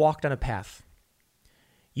choosing to walk down a path.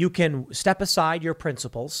 You can step aside your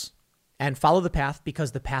principles and follow the path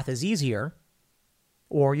because the path is easier,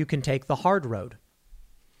 or you can take the hard road.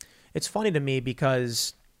 It's funny to me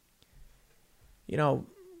because,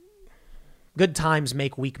 good times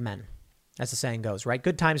make weak men, as the saying goes, right?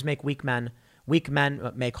 Good times make weak men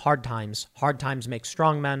make hard times make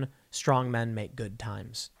strong men make good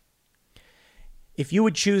times. If you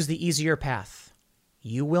would choose the easier path,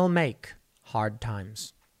 you will make hard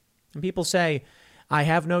times. And people say, I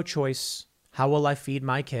have no choice. How will I feed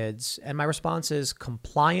my kids? And my response is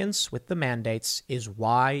compliance with the mandates is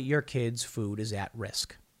why your kids' food is at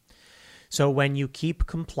risk. So when you keep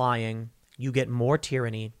complying, you get more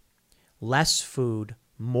tyranny, less food,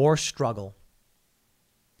 more struggle.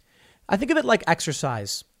 I think of it like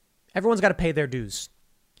exercise. Everyone's got to pay their dues.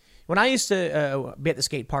 When I used to be at the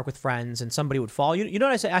skate park with friends and somebody would fall, you know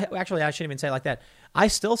what I say? I shouldn't even say it like that. I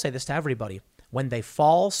still say this to everybody. When they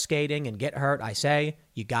fall skating and get hurt, I say,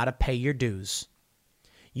 you got to pay your dues.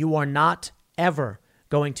 You are not ever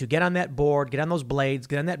going to get on that board, get on those blades,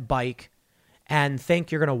 get on that bike, and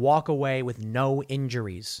think you're going to walk away with no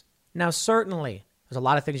injuries. Now, certainly, there's a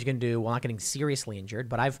lot of things you can do while not getting seriously injured,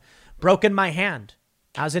 but I've broken my hand.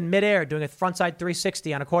 I was in midair doing a frontside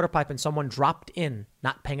 360 on a quarter pipe and someone dropped in,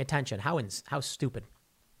 not paying attention. How stupid.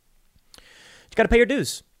 You got to pay your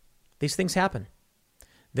dues. These things happen.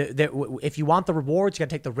 If you want the rewards, you got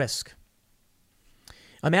to take the risk.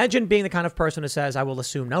 Imagine being the kind of person who says, I will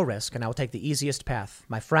assume no risk and I will take the easiest path.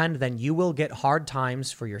 My friend, then you will get hard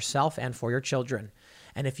times for yourself and for your children.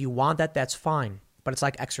 And if you want that, that's fine. But it's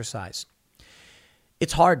like exercise.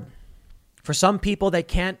 It's hard. For some people, they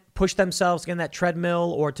can't push themselves to get in that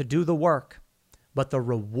treadmill or to do the work. But the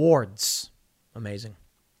rewards, amazing.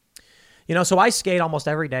 So I skate almost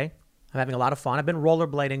every day. I'm having a lot of fun. I've been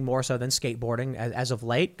rollerblading more so than skateboarding as of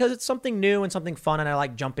late because it's something new and something fun, and I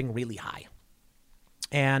like jumping really high.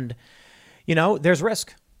 And, there's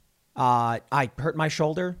risk. I hurt my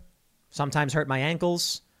shoulder, sometimes hurt my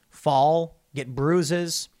ankles, fall, get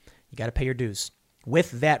bruises. You got to pay your dues.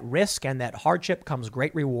 With that risk and that hardship comes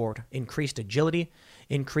great reward, increased agility,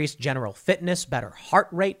 increased general fitness, better heart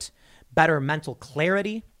rate, better mental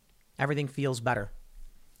clarity. Everything feels better.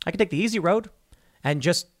 I could take the easy road and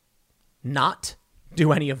just not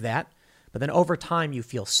do any of that. But then over time, you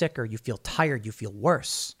feel sicker, you feel tired, you feel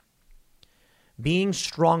worse. Being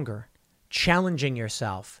stronger, challenging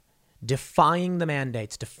yourself, defying the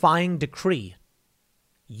mandates, defying decree,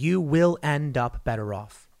 you will end up better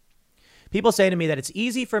off. People say to me that it's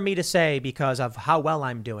easy for me to say because of how well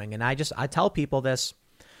I'm doing. And I tell people this.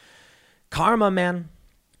 Karma, man.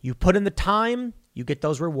 You put in the time, you get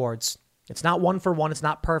those rewards. It's not one for one. It's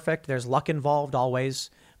not perfect. There's luck involved always.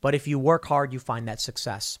 But if you work hard, you find that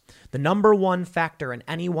success. The number one factor in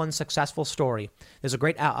any one successful story, there's a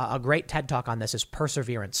great TED Talk on this, is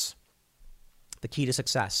perseverance. The key to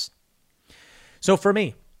success. So for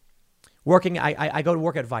me, I go to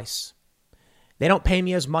work at Vice. They don't pay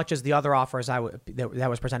me as much as the other offers that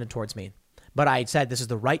was presented towards me. But I said this is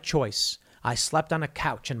the right choice. I slept on a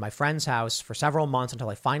couch in my friend's house for several months until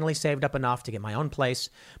I finally saved up enough to get my own place.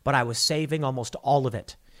 But I was saving almost all of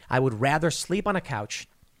it. I would rather sleep on a couch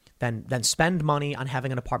than spend money on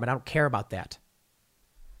having an apartment. I don't care about that.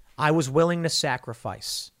 I was willing to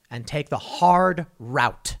sacrifice and take the hard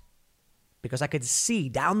route because I could see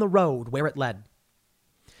down the road where it led.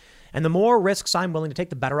 And the more risks I'm willing to take,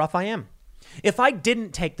 the better off I am. If I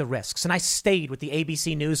didn't take the risks and I stayed with the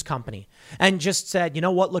ABC News company and just said, you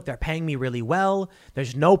know what, look, they're paying me really well.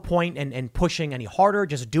 There's no point in pushing any harder.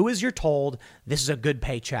 Just do as you're told. This is a good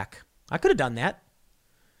paycheck. I could have done that.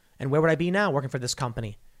 And where would I be now working for this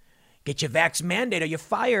company? Get your vax mandate or you're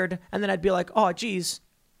fired. And then I'd be like, oh, geez.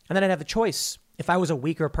 And then I'd have a choice. If I was a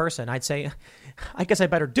weaker person, I'd say, I guess I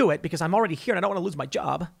better do it because I'm already here and I don't want to lose my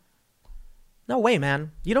job. No way,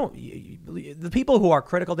 man. The people who are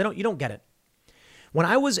critical, you don't get it. When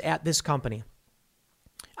I was at this company,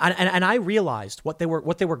 and I realized what they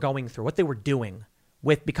were going through, what they were doing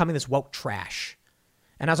with becoming this woke trash,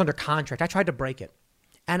 and I was under contract, I tried to break it,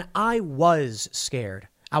 and I was scared.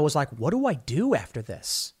 I was like, what do I do after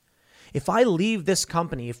this? If I leave this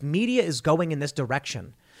company, if media is going in this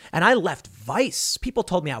direction, and I left Vice, people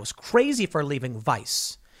told me I was crazy for leaving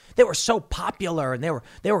Vice. They were so popular, and they were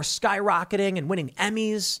skyrocketing and winning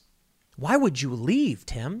Emmys. Why would you leave,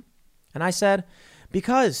 Tim? And I said,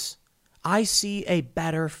 because I see a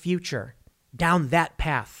better future down that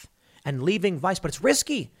path and leaving Vice, but it's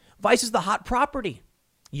risky. Vice is the hot property.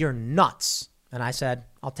 You're nuts. And I said,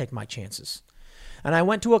 I'll take my chances. And I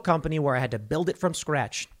went to a company where I had to build it from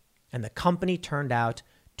scratch, and the company turned out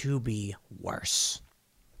to be worse.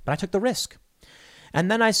 But I took the risk. And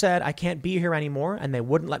then I said, I can't be here anymore, and they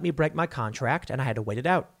wouldn't let me break my contract, and I had to wait it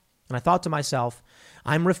out. And I thought to myself,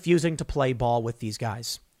 I'm refusing to play ball with these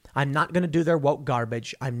guys. I'm not going to do their woke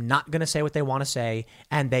garbage. I'm not going to say what they want to say,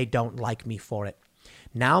 and they don't like me for it.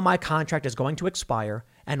 Now my contract is going to expire,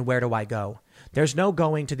 and where do I go? There's no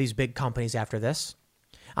going to these big companies after this.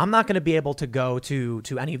 I'm not going to be able to go to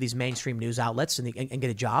any of these mainstream news outlets and get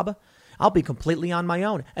a job. I'll be completely on my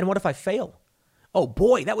own. And what if I fail? Oh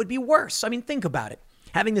boy, that would be worse. I mean, think about it.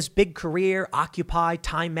 Having this big career, Occupy,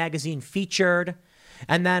 Time Magazine featured,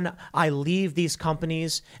 and then I leave these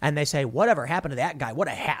companies and they say, whatever happened to that guy? What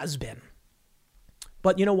a has-been.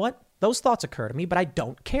 But you know what? Those thoughts occur to me, but I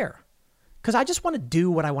don't care because I just want to do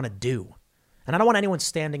what I want to do. And I don't want anyone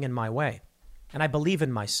standing in my way. And I believe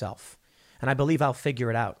in myself. and I believe I'll figure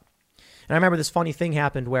it out. And I remember this funny thing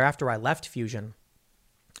happened where after I left Fusion,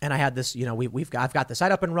 and I had this, I've got the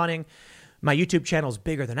site up and running. My YouTube channel is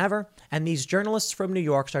bigger than ever. And these journalists from New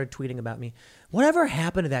York started tweeting about me. Whatever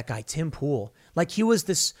happened to that guy, Tim Pool? Like he was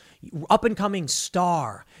this up and coming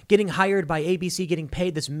star getting hired by ABC, getting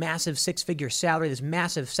paid this massive 6-figure salary, this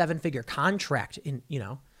massive 7-figure contract and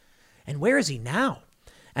where is he now?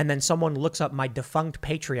 And then someone looks up my defunct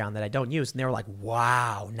Patreon that I don't use. And they're like,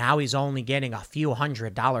 wow, now he's only getting a few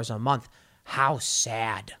 $100s a month. How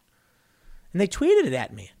sad. And they tweeted it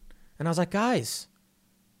at me. And I was like, guys,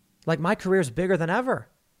 like my career is bigger than ever.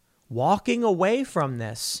 Walking away from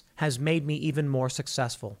this has made me even more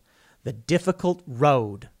successful. The difficult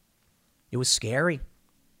road. It was scary,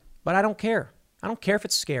 but I don't care. I don't care if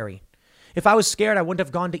it's scary. If I was scared, I wouldn't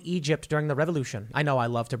have gone to Egypt during the revolution. I know I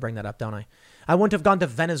love to bring that up, don't I? I wouldn't have gone to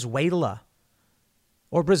Venezuela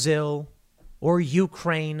or Brazil or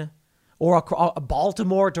Ukraine or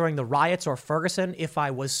Baltimore during the riots or Ferguson if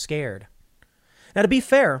I was scared. Now, to be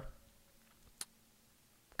fair,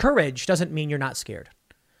 courage doesn't mean you're not scared.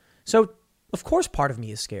 So, of course, part of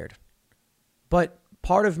me is scared. But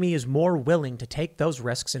part of me is more willing to take those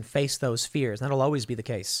risks and face those fears. That'll always be the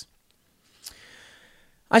case.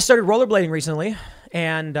 I started rollerblading recently,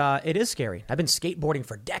 and it is scary. I've been skateboarding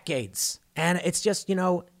for decades, and it's just,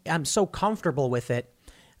 I'm so comfortable with it.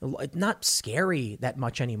 It's not scary that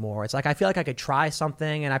much anymore. It's like I feel like I could try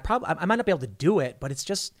something, and I might not be able to do it, but it's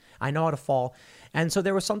just I know how to fall. And so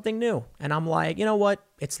there was something new, and I'm like, you know what?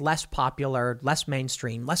 It's less popular, less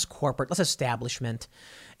mainstream, less corporate, less establishment,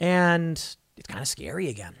 and it's kind of scary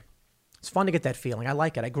again. It's fun to get that feeling. I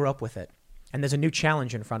like it. I grew up with it, and there's a new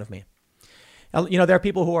challenge in front of me. There are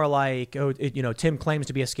people who are like, Tim claims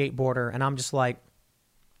to be a skateboarder. And I'm just like,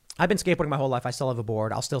 I've been skateboarding my whole life. I still have a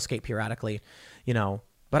board. I'll still skate periodically,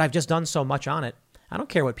 but I've just done so much on it. I don't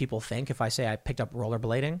care what people think if I say I picked up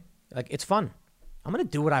rollerblading. Like, it's fun. I'm going to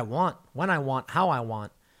do what I want, when I want, how I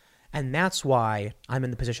want. And that's why I'm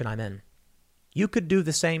in the position I'm in. You could do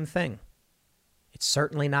the same thing. It's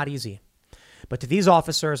certainly not easy. But to these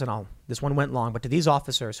officers, and this one went long, but to these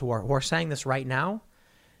officers who are saying this right now,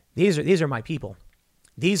 these are my people.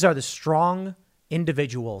 These are the strong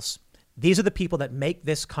individuals. These are the people that make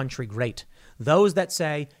this country great. Those that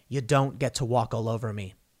say, you don't get to walk all over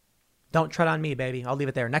me. Don't tread on me, baby. I'll leave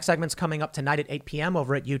it there. Next segment's coming up tonight at 8 p.m.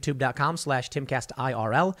 over at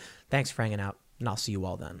youtube.com/TimcastIRL. Thanks for hanging out, and I'll see you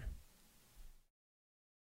all then.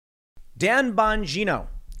 Dan Bongino,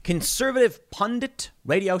 conservative pundit,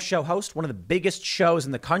 radio show host, one of the biggest shows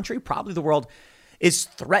in the country, probably the world, is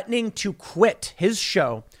threatening to quit his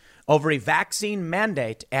show over a vaccine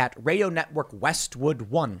mandate at radio network Westwood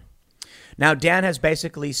One. Now, Dan has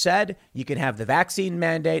basically said you can have the vaccine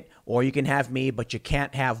mandate or you can have me, but you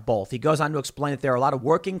can't have both. He goes on to explain that there are a lot of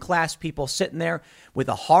working class people sitting there with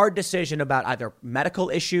a hard decision about either medical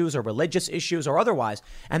issues or religious issues or otherwise,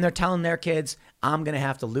 and they're telling their kids, I'm going to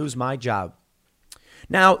have to lose my job.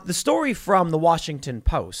 Now, the story from the Washington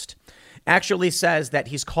Post actually says that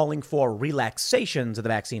he's calling for relaxations of the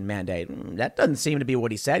vaccine mandate. That doesn't seem to be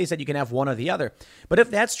what he said. He said you can have one or the other. But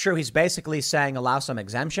if that's true, he's basically saying allow some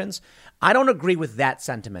exemptions. I don't agree with that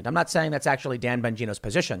sentiment. I'm not saying that's actually Dan Bongino's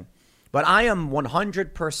position. But I am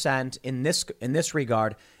 100% in this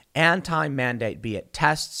regard anti-mandate, be it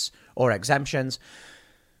tests or exemptions,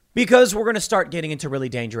 because we're going to start getting into really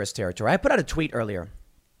dangerous territory. I put out a tweet earlier,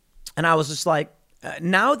 and I was just like,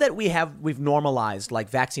 now that we've normalized like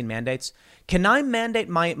vaccine mandates, can I mandate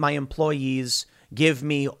my employees give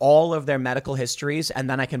me all of their medical histories and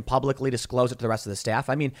then I can publicly disclose it to the rest of the staff?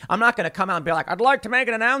 I mean, I'm not going to come out and be like, I'd like to make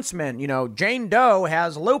an announcement. Jane Doe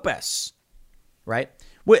has lupus, right?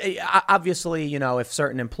 Obviously, if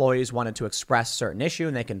certain employees wanted to express a certain issue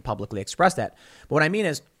and they can publicly express that. But what I mean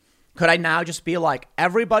is, could I now just be like,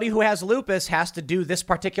 everybody who has lupus has to do this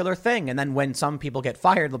particular thing? And then when some people get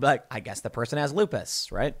fired, they'll be like, I guess the person has lupus,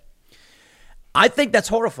 right? I think that's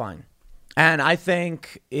horrifying. And I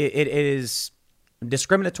think it is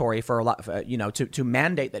discriminatory for a lot, to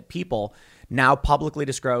mandate that people now publicly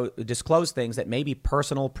disclose things that may be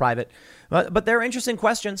personal, private. But there are interesting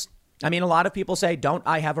questions. I mean, a lot of people say, don't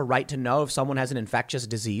I have a right to know if someone has an infectious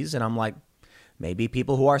disease? And I'm like, maybe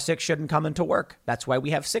people who are sick shouldn't come into work. That's why we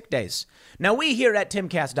have sick days. Now, we here at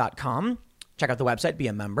timcast.com, check out the website, be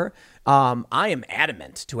a member. I am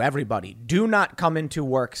adamant to everybody, do not come into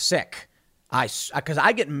work sick. Because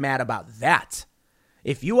I get mad about that.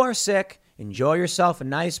 If you are sick, enjoy yourself a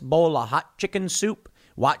nice bowl of hot chicken soup.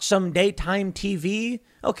 Watch some daytime TV.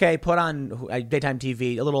 Okay, put on daytime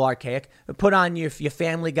TV, a little archaic. Put on your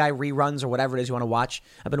Family Guy reruns or whatever it is you want to watch.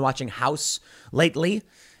 I've been watching House lately.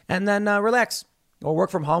 And then relax. or work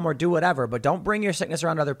from home or do whatever, but don't bring your sickness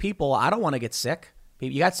around other people. I don't want to get sick.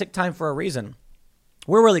 You got sick time for a reason.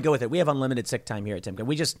 We're really good with it. We have unlimited sick time here at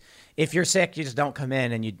Timken. If you're sick, you just don't come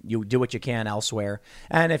in and you do what you can elsewhere.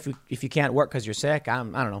 And if you can't work because you're sick, I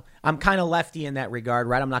don't know. I'm kind of lefty in that regard,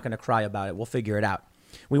 right? I'm not going to cry about it. We'll figure it out.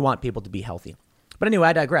 We want people to be healthy. But anyway,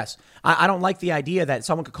 I digress. I don't like the idea that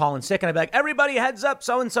someone could call in sick and I'd be like, everybody heads up,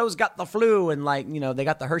 so-and-so's got the flu and they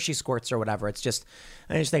got the Hershey squirts or whatever. I just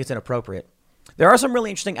think it's inappropriate. There are some really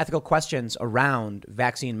interesting ethical questions around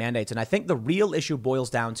vaccine mandates. And I think the real issue boils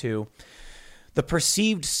down to the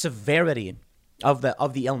perceived severity of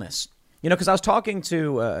the illness. Because I was talking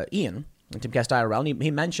to Ian and Timcast IRL, and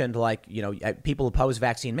he mentioned people oppose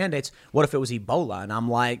vaccine mandates. What if it was Ebola? And I'm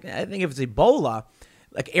like, I think if it's Ebola,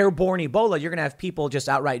 like airborne Ebola, you're going to have people just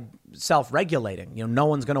outright self-regulating. No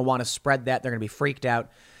one's going to want to spread that. They're going to be freaked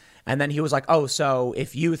out. And then he was like, oh, so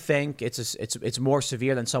if you think it's more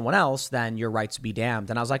severe than someone else, then your rights be damned.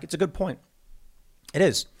 And I was like, it's a good point. It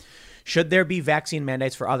is. Should there be vaccine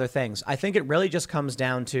mandates for other things? I think it really just comes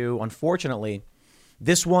down to, unfortunately,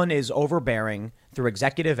 this one is overbearing through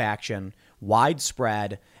executive action,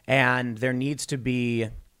 widespread, and there needs to be,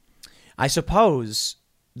 I suppose,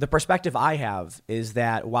 the perspective I have is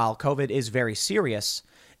that while COVID is very serious,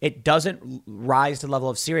 it doesn't rise to the level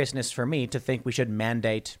of seriousness for me to think we should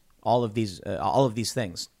mandate all of these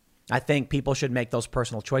things. I think people should make those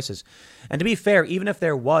personal choices. And to be fair, even if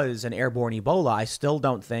there was an airborne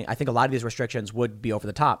Ebola, I think a lot of these restrictions would be over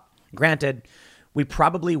the top. Granted, we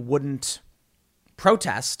probably wouldn't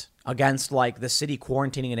protest against the city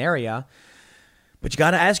quarantining an area, but you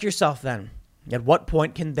got to ask yourself then, at what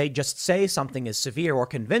point can they just say something is severe or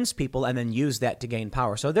convince people and then use that to gain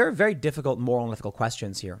power? So there are very difficult moral and ethical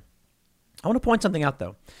questions here. I want to point something out,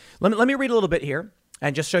 though. Let me read a little bit here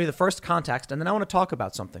and just show you the first context, and then I want to talk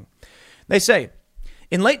about something. They say,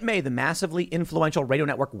 in late May, the massively influential radio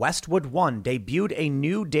network Westwood One debuted a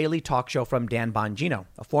new daily talk show from Dan Bongino,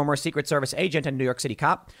 a former Secret Service agent and New York City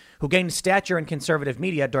cop who gained stature in conservative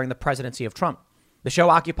media during the presidency of Trump. The show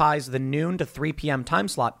occupies the noon to 3 p.m. time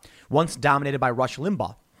slot, once dominated by Rush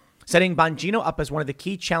Limbaugh, setting Bongino up as one of the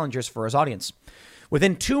key challengers for his audience.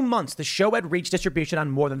 Within 2 months, the show had reached distribution on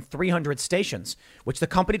more than 300 stations, which the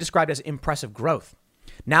company described as impressive growth.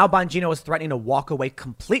 Now Bongino is threatening to walk away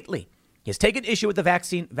completely. He has taken issue with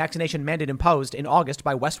the vaccination mandate imposed in August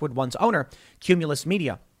by Westwood One's owner, Cumulus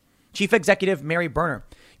Media. Chief Executive Mary Berner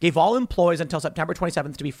gave all employees until September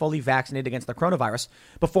 27th to be fully vaccinated against the coronavirus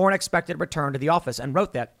before an expected return to the office, and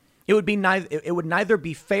wrote that it would neither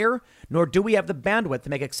be fair nor do we have the bandwidth to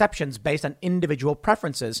make exceptions based on individual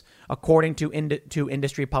preferences, according to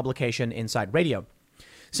industry publication Inside Radio.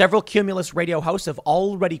 Several Cumulus radio hosts have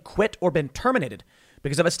already quit or been terminated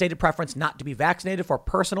because of a stated preference not to be vaccinated for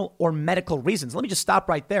personal or medical reasons. Let me just stop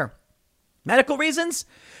right there. Medical reasons?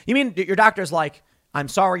 You mean your doctor's like, I'm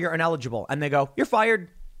sorry, you're ineligible. And they go, you're fired.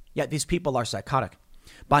 Yet these people are psychotic.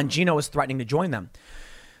 Bongino is threatening to join them.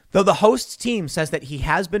 Though the host's team says that he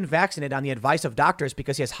has been vaccinated on the advice of doctors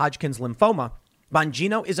because he has Hodgkin's lymphoma,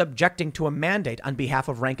 Bongino is objecting to a mandate on behalf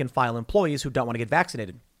of rank and file employees who don't want to get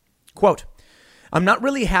vaccinated. Quote, I'm not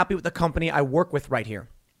really happy with the company I work with right here,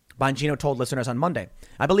 Bongino told listeners on Monday.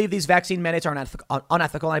 I believe these vaccine mandates are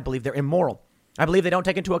unethical, and I believe they're immoral. I believe they don't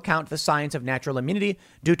take into account the science of natural immunity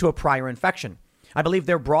due to a prior infection. I believe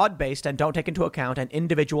they're broad-based and don't take into account an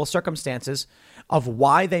individual circumstances of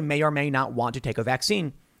why they may or may not want to take a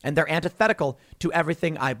vaccine, and they're antithetical to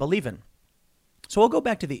everything I believe in. So we'll go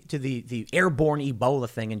back to the airborne Ebola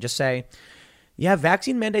thing and just say, yeah,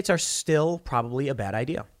 vaccine mandates are still probably a bad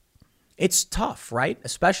idea. It's tough, right?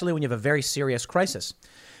 Especially when you have a very serious crisis.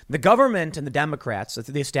 The government and the Democrats,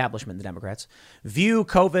 the establishment, the Democrats, view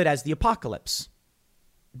COVID as the apocalypse.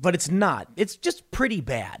 But it's not. It's just pretty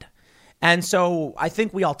bad. And so I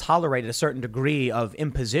think we all tolerated a certain degree of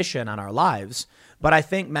imposition on our lives. But I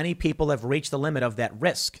think many people have reached the limit of that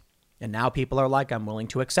risk. And now people are like, I'm willing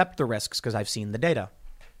to accept the risks because I've seen the data.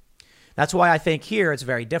 That's why I think here it's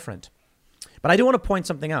very different. But I do want to point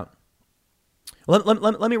something out. Let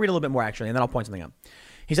me read a little bit more, actually, and then I'll point something out.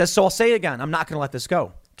 He says, so I'll say again, I'm not going to let this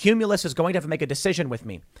go. Cumulus is going to have to make a decision with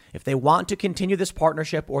me if they want to continue this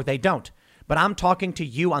partnership or they don't. But I'm talking to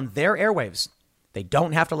you on their airwaves. They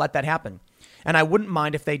don't have to let that happen. And I wouldn't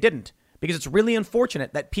mind if they didn't, because it's really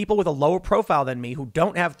unfortunate that people with a lower profile than me who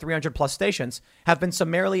don't have 300 plus stations have been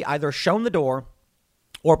summarily either shown the door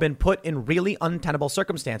or been put in really untenable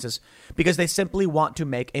circumstances because they simply want to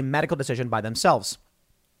make a medical decision by themselves.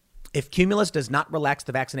 If Cumulus does not relax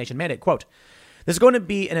the vaccination mandate, quote, this is going to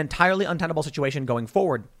be an entirely untenable situation going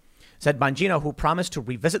forward. said Bongino, who promised to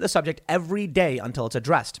revisit the subject every day until it's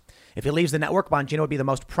addressed. If he leaves the network, Bongino would be the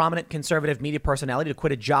most prominent conservative media personality to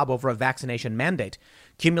quit a job over a vaccination mandate.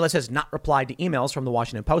 Cumulus has not replied to emails from the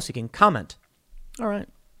Washington Post seeking comment. All right.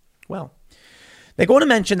 Well, they go on to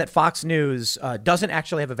mention that Fox News doesn't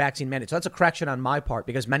actually have a vaccine mandate. So that's a correction on my part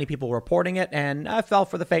because many people were reporting it and I fell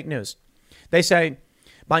for the fake news. They say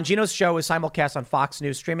Bongino's show is simulcast on Fox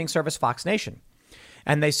News streaming service Fox Nation.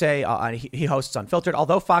 And they say he hosts Unfiltered.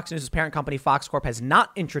 Although Fox News' parent company, Fox Corp, has not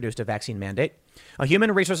introduced a vaccine mandate, a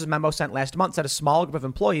human resources memo sent last month said a small group of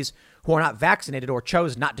employees who are not vaccinated or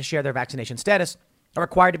chose not to share their vaccination status are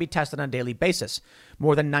required to be tested on a daily basis.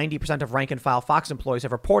 More than 90% of rank and file Fox employees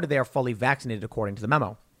have reported they are fully vaccinated, according to the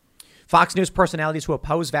memo. Fox News personalities who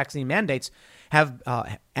oppose vaccine mandates have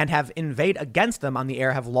inveighed against them on the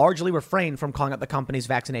air have largely refrained from calling out the company's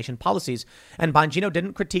vaccination policies, and Bongino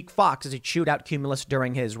didn't critique Fox as he chewed out Cumulus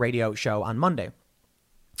during his radio show on Monday.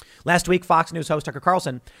 Last week, Fox News host Tucker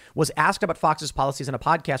Carlson was asked about Fox's policies in a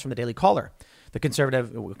podcast from the Daily Caller. The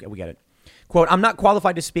conservative, we get it. Quote, "I'm not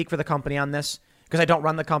qualified to speak for the company on this because I don't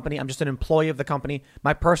run the company. I'm just an employee of the company.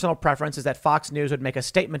 My personal preference is that Fox News would make a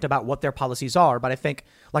statement about what their policies are. But I think,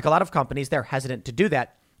 like a lot of companies, they're hesitant to do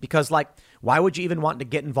that because, like, why would you even want to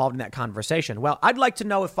get involved in that conversation? Well, I'd like to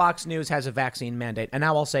know if Fox News has a vaccine mandate. And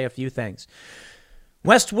now I'll say a few things.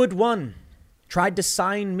 Westwood One tried to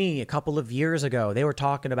sign me a couple of years ago. They were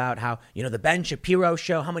talking about how, the Ben Shapiro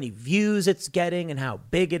show, how many views it's getting and how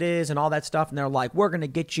big it is and all that stuff. And they're like, we're going to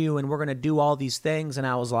get you and we're going to do all these things. And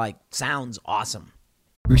I was like, sounds awesome.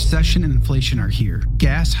 Recession and inflation are here.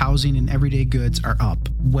 Gas, housing, and everyday goods are up,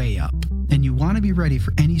 way up. And you want to be ready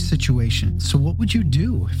for any situation. So what would you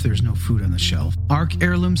do if there's no food on the shelf? ARC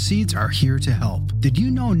Heirloom Seeds are here to help. Did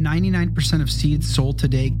you know 99% of seeds sold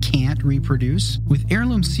today can't reproduce? With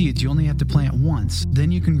Heirloom Seeds, you only have to plant once. Then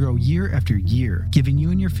you can grow year after year, giving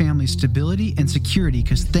you and your family stability and security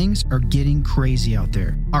because things are getting crazy out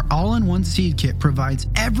there. Our all-in-one seed kit provides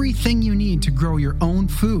everything you need to grow your own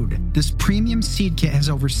food. This premium seed kit has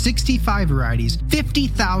over 65 varieties,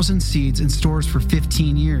 50,000 seeds in stores for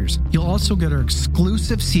 15 years. You'll also get our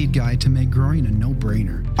exclusive seed guide to make growing a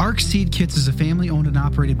no-brainer. ARC Seed Kits is a family-owned and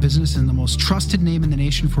operated business and the most trusted name in the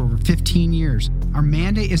nation for over 15 years. Our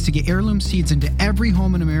mandate is to get heirloom seeds into every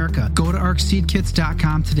home in America. Go to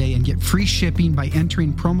arcseedkits.com today and get free shipping by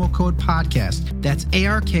entering promo code podcast. That's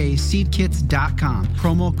ARKseedkits.com,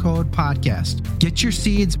 promo code podcast. Get your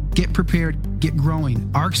seeds, get prepared, get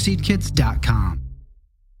growing. arcseedkits.com.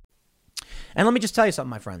 And let me just tell you something,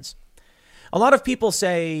 my friends. A lot of people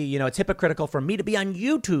say, it's hypocritical for me to be on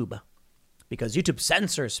YouTube because YouTube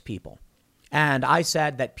censors people. And I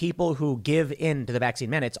said that people who give in to the vaccine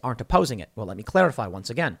mandates aren't opposing it. Well, let me clarify once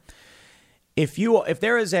again. If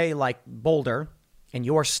there is a boulder and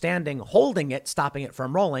you're standing holding it, stopping it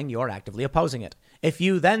from rolling, you're actively opposing it. If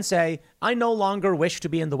you then say, I no longer wish to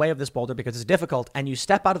be in the way of this boulder because it's difficult, and you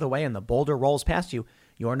step out of the way and the boulder rolls past you,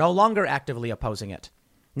 you're no longer actively opposing it.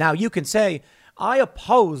 Now, you can say, I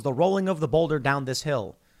oppose the rolling of the boulder down this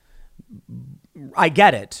hill. I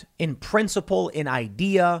get it. In principle, in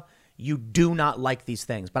idea, you do not like these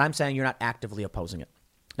things. But I'm saying you're not actively opposing it.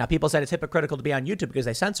 Now, people said it's hypocritical to be on YouTube because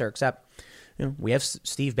they censor, except we have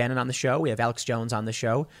Steve Bannon on the show. We have Alex Jones on the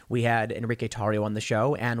show. We had Enrique Tarrio on the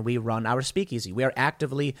show. And we run our speakeasy. We are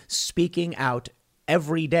actively speaking out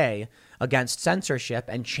every day against censorship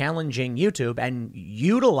and challenging YouTube and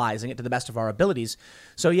utilizing it to the best of our abilities.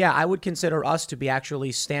 So, yeah, I would consider us to be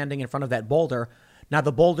actually standing in front of that boulder. Now,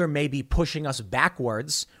 the boulder may be pushing us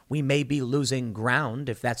backwards. We may be losing ground,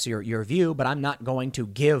 if that's your view, but I'm not going to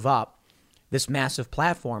give up this massive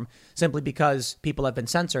platform simply because people have been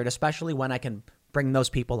censored, especially when I can bring those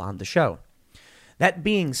people on the show. That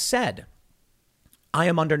being said, I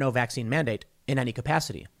am under no vaccine mandate in any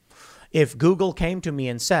capacity. If Google came to me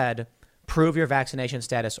and said, prove your vaccination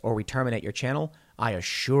status or we terminate your channel, I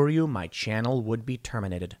assure you my channel would be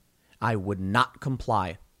terminated. I would not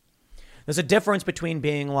comply. There's a difference between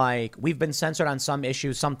being like, we've been censored on some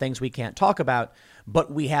issues, some things we can't talk about,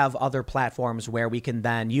 but we have other platforms where we can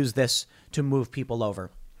then use this to move people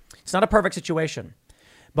over. It's not a perfect situation.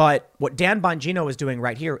 But what Dan Bongino is doing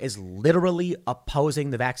right here is literally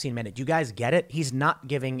opposing the vaccine mandate. You guys get it? He's not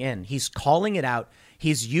giving in. He's calling it out.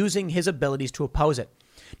 He's using his abilities to oppose it.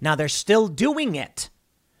 Now, they're still doing it.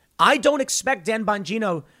 I don't expect Dan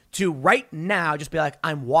Bongino to right now just be like,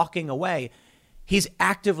 I'm walking away. He's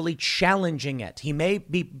actively challenging it. He may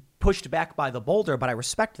be pushed back by the boulder, but I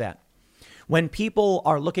respect that. When people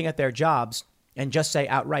are looking at their jobs and just say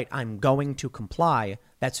outright, I'm going to comply,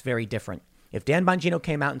 that's very different. If Dan Bongino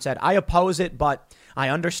came out and said, I oppose it, but I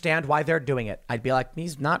understand why they're doing it, I'd be like,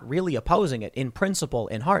 he's not really opposing it in principle,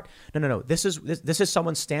 in heart. No. This is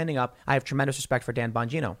someone standing up. I have tremendous respect for Dan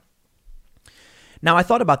Bongino. Now, I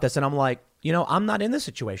thought about this and I'm like, I'm not in this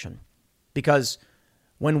situation because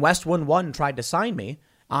when West 1 tried to sign me,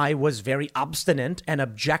 I was very obstinate and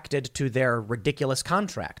objected to their ridiculous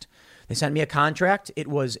contract. They sent me a contract. It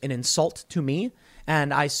was an insult to me.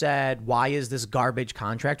 And I said, why is this garbage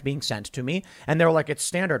contract being sent to me? And they were like, it's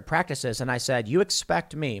standard practices. And I said, you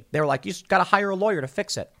expect me. They were like, you just got to hire a lawyer to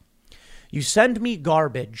fix it. You send me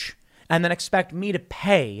garbage and then expect me to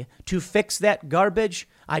pay to fix that garbage.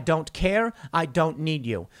 I don't care. I don't need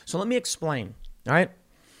you. So let me explain. All right.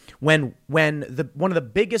 When one of the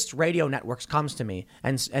biggest radio networks comes to me,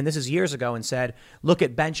 and this is years ago, and said, look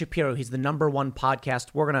at Ben Shapiro, he's the #1 podcast.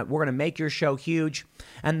 We're gonna make your show huge.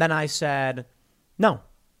 And then I said, no,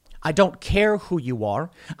 I don't care who you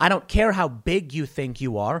are. I don't care how big you think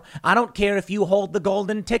you are. I don't care if you hold the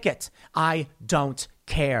golden ticket. I don't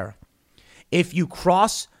care. If you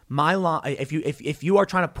cross my line, if you are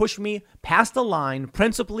trying to push me past the line,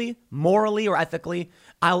 principally, morally, or ethically,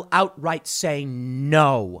 I'll outright say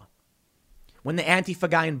no. When the Antifa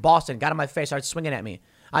guy in Boston got in my face, started swinging at me,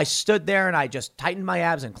 I stood there and I just tightened my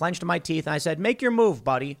abs and clenched my teeth. And I said, make your move,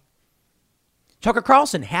 buddy. Tucker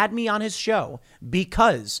Carlson had me on his show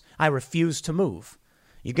because I refused to move.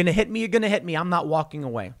 You're going to hit me. You're going to hit me. I'm not walking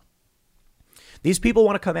away. These people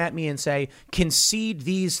want to come at me and say, concede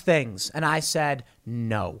these things. And I said,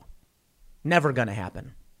 no, never going to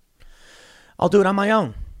happen. I'll do it on my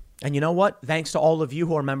own. And you know what? Thanks to all of you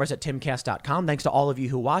who are members at timcast.com. Thanks to all of you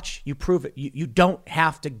who watch. You prove it. You don't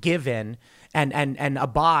have to give in and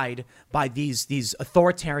abide by these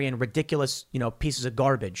authoritarian, ridiculous, pieces of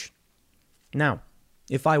garbage. Now,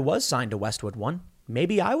 if I was signed to Westwood One,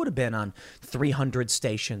 maybe I would have been on 300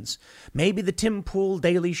 stations. Maybe the Tim Pool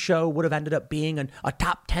Daily Show would have ended up being a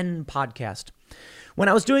top 10 podcast. When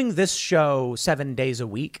I was doing this show 7 days a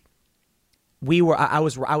week, I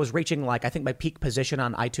was reaching I think my peak position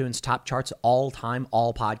on iTunes top charts all time,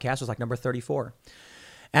 all podcasts was number 34.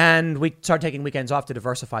 And we started taking weekends off to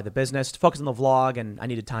diversify the business, to focus on the vlog, and I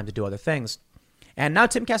needed time to do other things. And now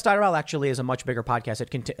Timcast IRL actually is a much bigger podcast.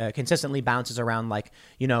 It consistently bounces around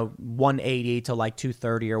 180 to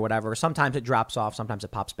 230 or whatever. Sometimes it drops off. Sometimes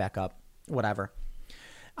it pops back up, whatever.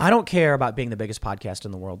 I don't care about being the biggest podcast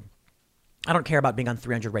in the world. I don't care about being on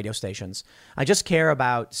 300 radio stations. I just care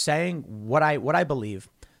about saying what I believe.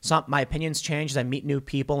 My opinions change as I meet new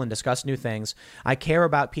people and discuss new things. I care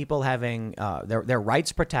about people having their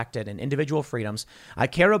rights protected and individual freedoms. I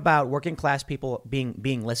care about working class people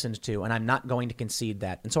being listened to, and I'm not going to concede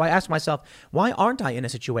that. And so I ask myself, why aren't I in a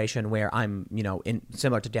situation where I'm,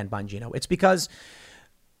 similar to Dan Bongino? It's because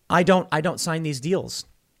I don't sign these deals.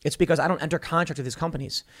 It's because I don't enter contract with these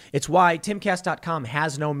companies. It's why timcast.com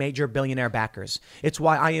has no major billionaire backers. It's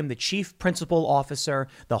why I am the chief principal officer,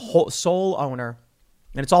 the sole owner.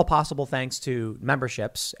 And it's all possible thanks to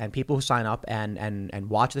memberships and people who sign up and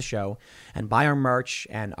watch the show and buy our merch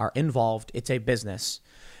and are involved. It's a business.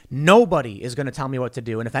 Nobody is going to tell me what to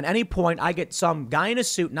do. And if at any point I get some guy in a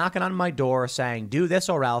suit knocking on my door saying, do this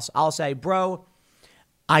or else, I'll say, bro,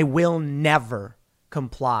 I will never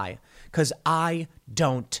comply because I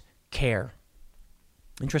don't care.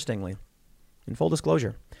 Interestingly, in full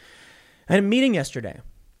disclosure, I had a meeting yesterday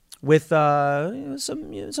with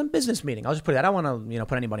some business meeting. I'll just put it. I don't want to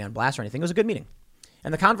put anybody on blast or anything. It was a good meeting,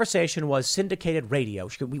 and the conversation was syndicated radio.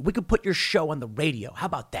 We could put your show on the radio. How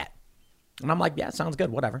about that? And I'm like, yeah, sounds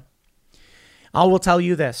good. Whatever. I will tell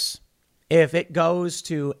you this: if it goes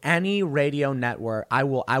to any radio network, I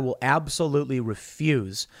will absolutely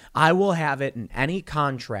refuse. I will have it in any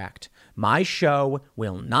contract. My show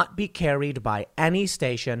will not be carried by any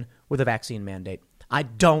station with a vaccine mandate. I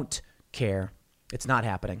don't care. It's not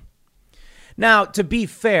happening. Now, to be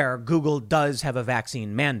fair, Google does have a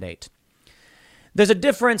vaccine mandate. There's a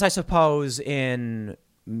difference, I suppose, in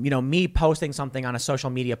me posting something on a social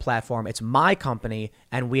media platform. It's my company,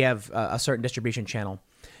 and we have a certain distribution channel.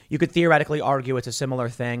 You could theoretically argue it's a similar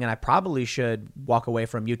thing, and I probably should walk away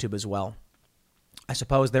from YouTube as well. I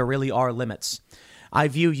suppose there really are limits. I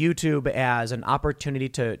view YouTube as an opportunity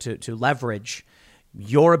to leverage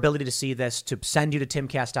your ability to see this, to send you to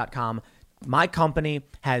timcast.com. My company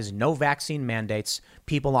has no vaccine mandates.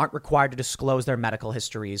 People aren't required to disclose their medical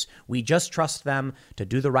histories. We just trust them to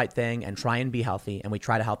do the right thing and try and be healthy, and we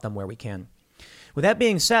try to help them where we can. With that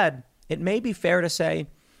being said, it may be fair to say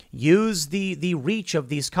use the reach of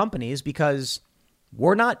these companies because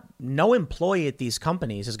no employee at these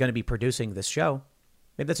companies is going to be producing this show.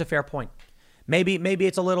 Maybe that's a fair point. Maybe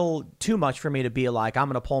it's a little too much for me to be like, I'm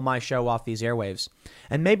going to pull my show off these airwaves.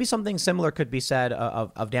 And maybe something similar could be said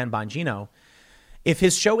of Dan Bongino. If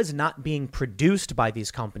his show is not being produced by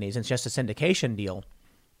these companies, and it's just a syndication deal,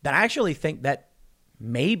 then I actually think that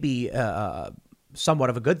may be somewhat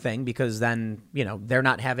of a good thing, because then, they're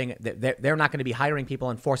not going to be hiring people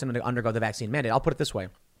and forcing them to undergo the vaccine mandate. I'll put it this way.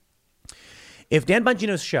 If Dan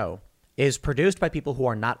Bongino's show is produced by people who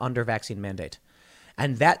are not under vaccine mandate,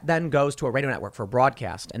 and that then goes to a radio network for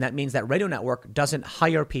broadcast, and that means that radio network doesn't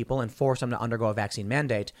hire people and force them to undergo a vaccine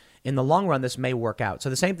mandate, in the long run, this may work out. So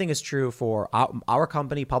the same thing is true for our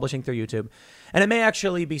company publishing through YouTube. And it may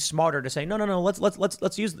actually be smarter to say, no,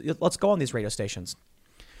 let's go on these radio stations.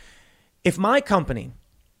 If my company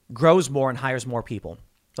grows more and hires more people,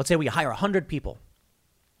 let's say we hire 100 people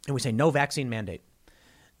and we say no vaccine mandate.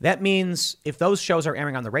 That means if those shows are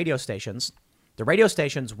airing on the radio stations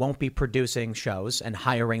won't be producing shows and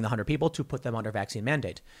hiring the 100 people to put them under vaccine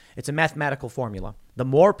mandate. It's a mathematical formula. The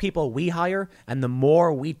more people we hire and the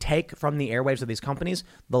more we take from the airwaves of these companies,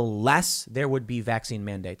 the less there would be vaccine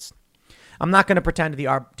mandates. I'm not going to pretend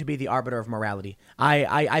to be the arbiter of morality.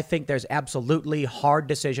 I think there's absolutely hard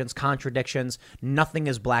decisions, contradictions. Nothing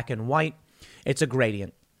is black and white. It's a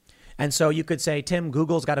gradient. And so you could say, Tim,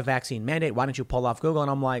 Google's got a vaccine mandate. Why don't you pull off Google? And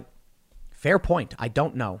I'm like, fair point. I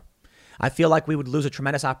don't know. I feel like we would lose a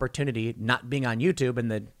tremendous opportunity not being on YouTube,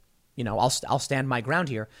 and I'll stand my ground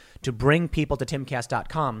here to bring people to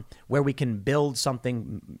timcast.com, where we can build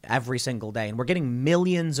something every single day. And we're getting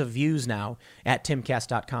millions of views now at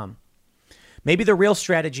timcast.com. Maybe the real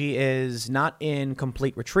strategy is not in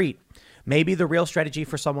complete retreat. Maybe the real strategy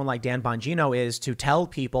for someone like Dan Bongino is to tell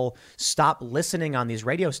people, stop listening on these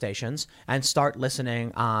radio stations and start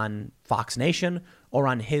listening on Fox Nation or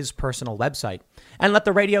on his personal website, and let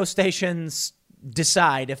the radio stations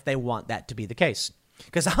decide if they want that to be the case.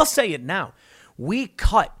 Because I'll say it now,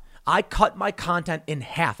 I cut my content in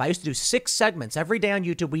half. I used to do 6 segments every day on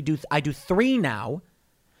YouTube. I do 3 now,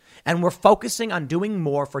 and we're focusing on doing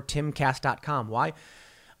more for timcast.com. Why?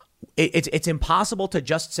 It's impossible to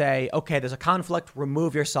just say, okay, there's a conflict,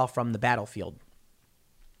 remove yourself from the battlefield.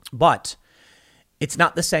 But it's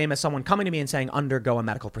not the same as someone coming to me and saying, undergo a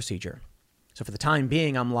medical procedure. So for the time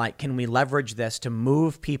being, I'm like, can we leverage this to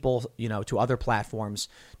move people, to other platforms,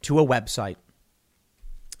 to a website?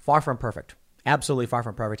 Far from perfect. Absolutely far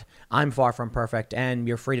from perfect. I'm far from perfect, and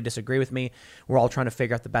you're free to disagree with me. We're all trying to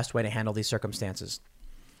figure out the best way to handle these circumstances.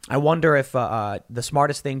 I wonder if the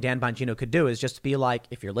smartest thing Dan Bongino could do is just be like,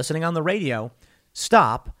 if you're listening on the radio,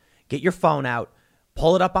 stop, get your phone out,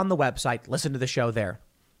 pull it up on the website, listen to the show there.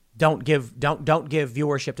 Don't give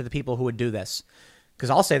viewership to the people who would do this, because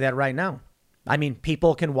I'll say that right now. I mean,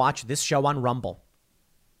 people can watch this show on Rumble.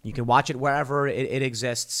 You can watch it wherever it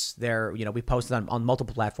exists. There, we post it on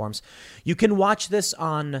multiple platforms. You can watch this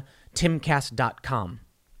on timcast.com.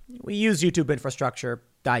 We use YouTube infrastructure.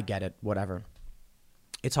 I get it. Whatever.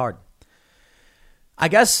 It's hard. I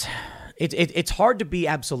guess it's hard to be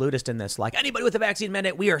absolutist in this. Like, anybody with a vaccine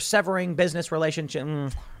mandate, we are severing business relationship.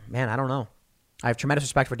 Man, I don't know. I have tremendous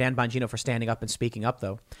respect for Dan Bongino for standing up and speaking up,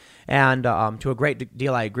 though. And to a great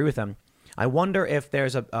deal, I agree with him. I wonder if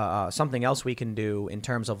there's something else we can do in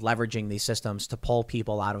terms of leveraging these systems to pull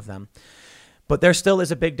people out of them. But there still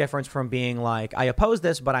is a big difference from being like, I oppose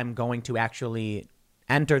this, but I'm going to actually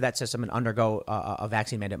enter that system and undergo a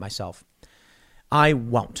vaccine mandate myself. I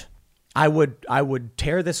won't. I would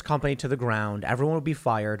tear this company to the ground. Everyone would be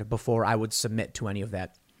fired before I would submit to any of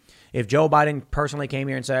that. If Joe Biden personally came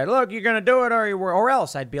here and said, look, you're going to do it or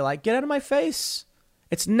else, I'd be like, get out of my face.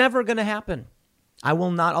 It's never going to happen. I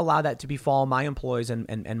will not allow that to befall my employees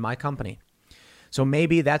and my company. So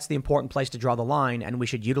maybe that's the important place to draw the line, and we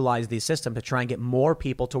should utilize the system to try and get more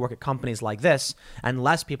people to work at companies like this and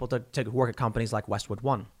less people to work at companies like Westwood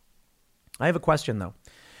One. I have a question, though.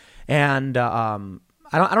 And I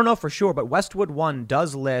don't know for sure, but Westwood One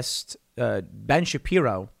does list Ben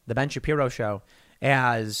Shapiro, the Ben Shapiro Show,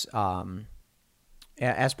 as part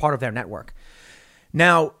of their network.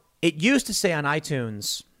 Now, it used to say on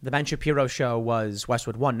iTunes the Ben Shapiro Show was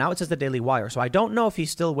Westwood One. Now it says the Daily Wire. So I don't know if he's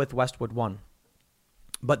still with Westwood One,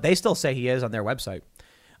 but they still say he is on their website.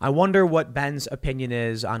 I wonder what Ben's opinion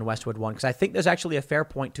is on Westwood One, because I think there's actually a fair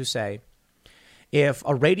point to say if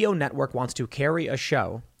a radio network wants to carry a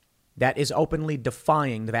show that is openly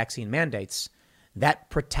defying the vaccine mandates, that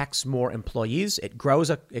protects more employees. It grows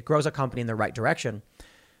a company in the right direction.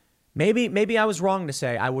 Maybe I was wrong to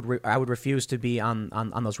say I would refuse to be on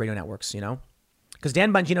those radio networks, because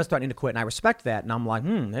Dan Bongino's threatening to quit, and I respect that. And I'm like,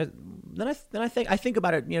 then I think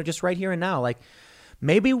about it, just right here and now. Like,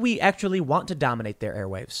 maybe we actually want to dominate their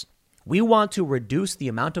airwaves. We want to reduce the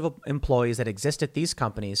amount of employees that exist at these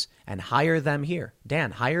companies and hire them here.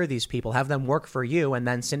 Dan, hire these people, have them work for you, and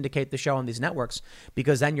then syndicate the show on these networks,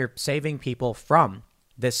 because then you're saving people from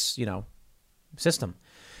this, system.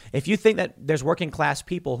 If you think that there's working class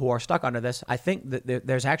people who are stuck under this, I think that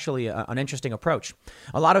there's actually an interesting approach.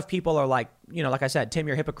 A lot of people are like, like I said, Tim,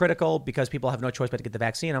 you're hypocritical because people have no choice but to get the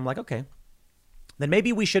vaccine. I'm like, okay, then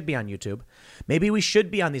maybe we should be on YouTube. Maybe we should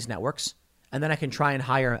be on these networks. And then I can try and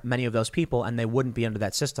hire many of those people and they wouldn't be under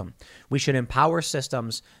that system. We should empower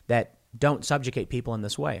systems that don't subjugate people in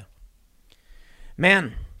this way.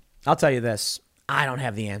 Man, I'll tell you this. I don't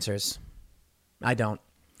have the answers. I don't.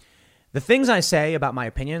 The things I say about my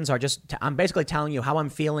opinions are I'm basically telling you how I'm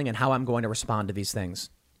feeling and how I'm going to respond to these things.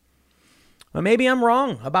 But maybe I'm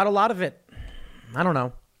wrong about a lot of it. I don't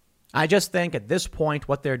know. I just think at this point,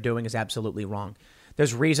 what they're doing is absolutely wrong.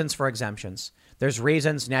 There's reasons for exemptions. There's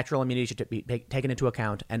reasons natural immunity should be taken into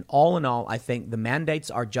account. And all in all, I think the mandates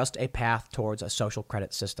are just a path towards a social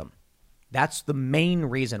credit system. That's the main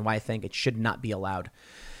reason why I think it should not be allowed.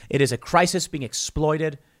 It is a crisis being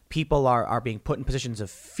exploited. People are being put in positions of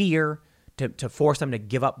fear to force them to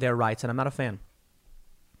give up their rights. And I'm not a fan.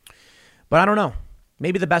 But I don't know.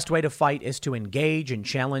 Maybe the best way to fight is to engage and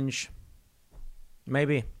challenge.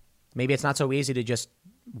 Maybe it's not so easy to just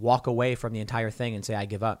walk away from the entire thing and say, I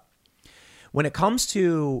give up. When it comes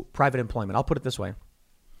to private employment, I'll put it this way.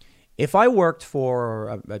 If I worked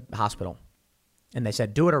for a hospital and they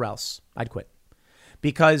said, do it or else, I'd quit.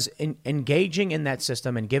 Because engaging in that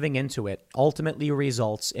system and giving into it ultimately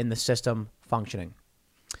results in the system functioning.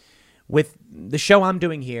 With the show I'm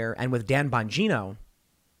doing here and with Dan Bongino,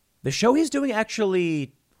 the show he's doing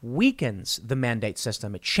actually weakens the mandate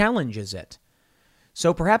system. It challenges it.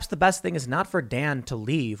 So perhaps the best thing is not for Dan to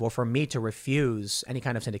leave or for me to refuse any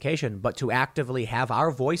kind of syndication, but to actively have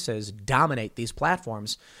our voices dominate these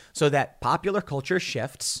platforms so that popular culture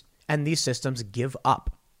shifts and these systems give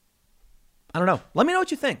up. I don't know. Let me know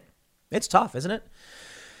what you think. It's tough, isn't it?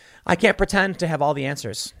 I can't pretend to have all the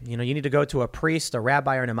answers. You need to go to a priest, a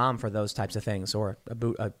rabbi, or an imam for those types of things, or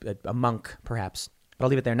a monk, perhaps. But I'll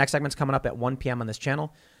leave it there. Next segment's coming up at 1 p.m. on this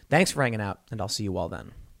channel. Thanks for hanging out, and I'll see you all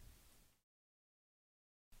then.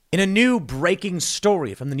 In a new breaking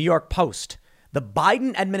story from the New York Post, the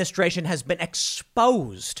Biden administration has been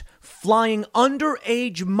exposed flying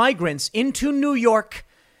underage migrants into New York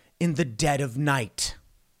in the dead of night.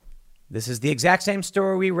 This is the exact same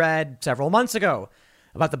story we read several months ago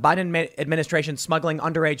about the Biden administration smuggling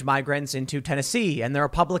underage migrants into Tennessee. And the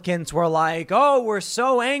Republicans were like, oh, we're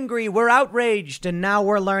so angry, we're outraged. And now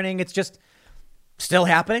we're learning it's just still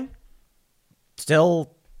happening. Still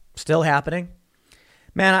happening.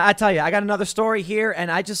 Man, I tell you, I got another story here,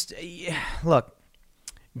 and look,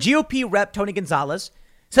 GOP rep Tony Gonzalez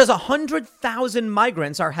says 100,000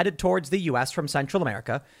 migrants are headed towards the U.S. from Central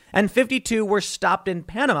America, and 52 were stopped in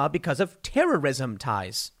Panama because of terrorism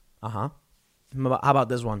ties. How about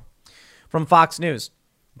this one? From Fox News,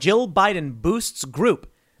 Jill Biden boosts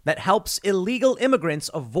group that helps illegal immigrants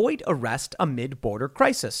avoid arrest amid border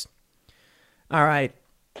crisis. All right,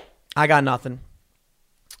 I got nothing.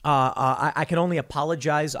 I can only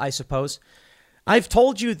apologize, I suppose. I've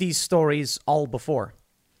told you these stories all before.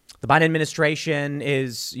 The Biden administration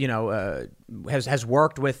is, has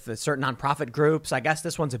worked with certain nonprofit groups. I guess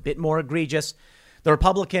this one's a bit more egregious. The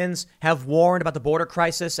Republicans have warned about the border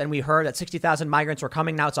crisis, and we heard that 60,000 migrants were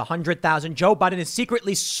coming. Now it's 100,000. Joe Biden is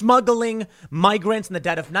secretly smuggling migrants in the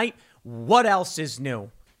dead of night. What else is new?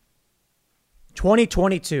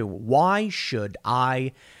 2022. Why should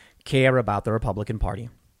I care about the Republican Party?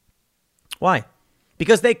 Why?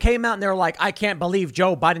 Because they came out and they're like, I can't believe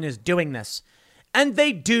Joe Biden is doing this. And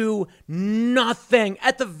they do nothing.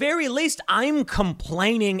 At the very least, I'm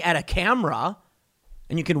complaining at a camera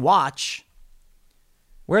and you can watch.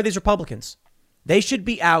 Where are these Republicans? They should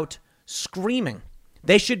be out screaming.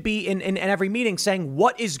 They should be in every meeting saying,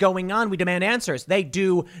 what is going on? We demand answers. They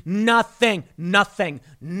do nothing.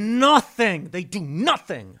 They do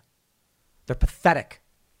nothing. They're pathetic.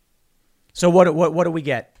 So what do we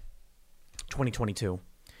get? 2022.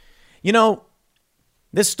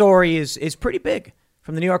 This story is pretty big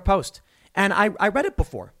from the New York Post. And I read it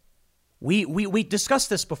before. We discussed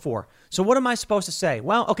this before. So what am I supposed to say?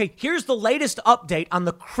 Well, okay, here's the latest update on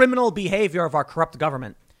the criminal behavior of our corrupt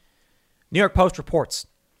government. New York Post reports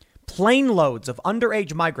plane loads of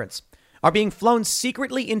underage migrants are being flown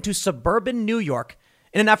secretly into suburban New York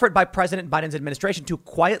in an effort by President Biden's administration to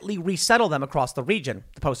quietly resettle them across the region,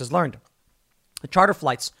 the Post has learned. The charter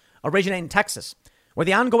flights originate in Texas, where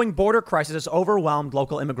the ongoing border crisis has overwhelmed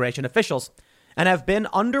local immigration officials and have been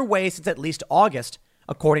underway since at least August,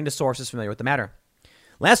 according to sources familiar with the matter.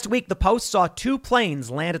 Last week, the Post saw 2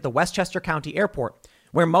 planes land at the Westchester County Airport,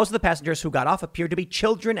 where most of the passengers who got off appeared to be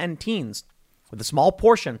children and teens, with a small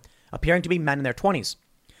portion appearing to be men in their 20s.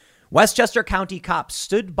 Westchester County cops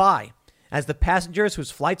stood by as the passengers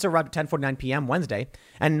whose flights arrived at 10:49 p.m. Wednesday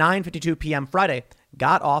and 9:52 p.m. Friday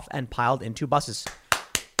got off and piled into buses.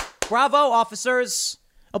 Bravo, officers!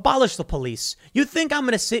 Abolish the police. You think I'm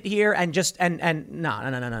going to sit here and just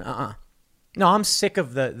no. No, I'm sick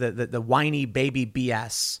of the whiny baby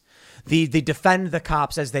BS. The defend the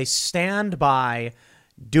cops as they stand by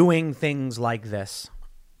doing things like this.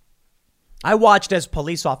 I watched as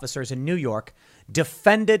police officers in New York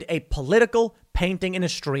defended a political painting in a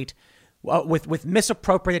street with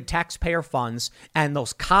misappropriated taxpayer funds, and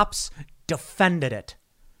those cops defended it.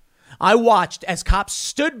 I watched as cops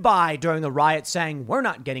stood by during the riot saying, we're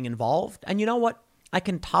not getting involved. And you know what? I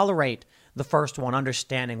can tolerate the first one,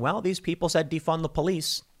 understanding, well, these people said defund the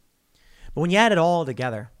police. But when you add it all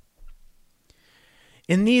together,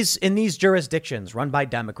 in these jurisdictions run by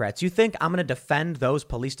Democrats, you think I'm going to defend those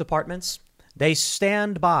police departments? They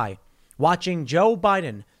stand by watching Joe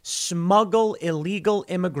Biden smuggle illegal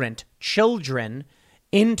immigrant children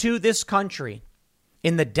into this country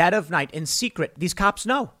in the dead of night in secret. These cops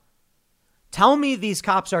know. Tell me these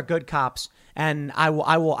cops are good cops, and I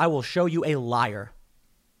will show you a liar.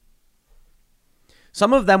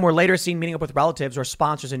 Some of them were later seen meeting up with relatives or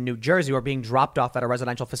sponsors in New Jersey or being dropped off at a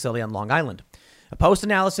residential facility on Long Island. A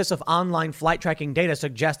post-analysis of online flight tracking data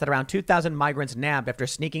suggests that around 2,000 migrants nabbed after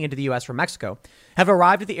sneaking into the U.S. from Mexico have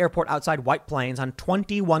arrived at the airport outside White Plains on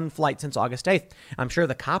 21 flights since August 8th. I'm sure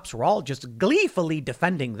the cops were all just gleefully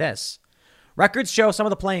defending this. Records show some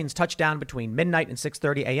of the planes touched down between midnight and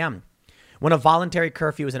 6:30 a.m. when a voluntary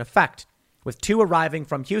curfew is in effect, with 2 arriving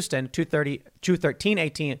from Houston,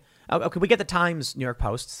 2:13:18. Okay, we get the Times, New York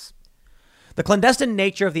Posts. The clandestine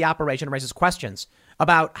nature of the operation raises questions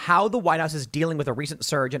about how the White House is dealing with a recent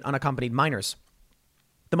surge in unaccompanied minors.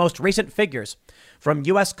 The most recent figures from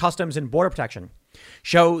U.S. Customs and Border Protection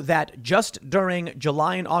show that just during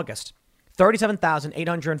July and August,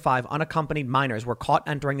 37,805 unaccompanied minors were caught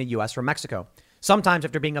entering the U.S. from Mexico, sometimes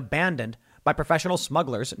after being abandoned by professional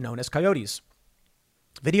smugglers known as coyotes.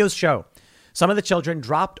 Videos show some of the children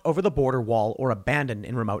dropped over the border wall or abandoned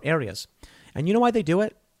in remote areas. And you know why they do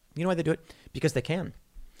it? Because they can.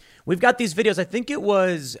 We've got these videos. I think it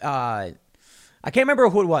was, I can't remember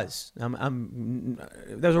who it was.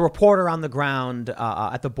 There's a reporter on the ground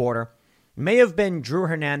at the border. May have been Drew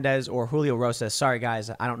Hernandez or Julio Rosas. Sorry,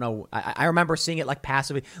 guys. I don't know. I remember seeing it like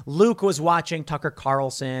passively. Luke was watching Tucker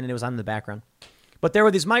Carlson and it was on in the background. But there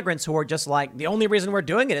were these migrants who were just like, the only reason we're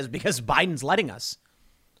doing it is because Biden's letting us.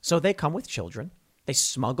 So they come with children. They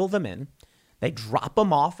smuggle them in. They drop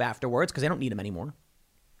them off afterwards because they don't need them anymore.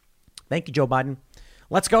 Thank you, Joe Biden.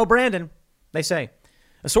 Let's go, Brandon, they say.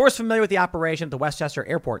 A source familiar with the operation at the Westchester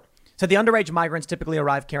Airport said the underage migrants typically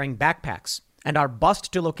arrive carrying backpacks and are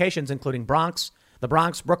bussed to locations including the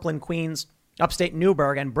Bronx, Brooklyn, Queens, upstate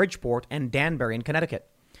Newburgh, and Bridgeport, and Danbury in Connecticut.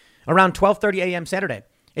 Around 12:30 a.m. Saturday,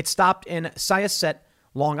 it stopped in Syosset,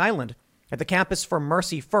 Long Island, at the campus for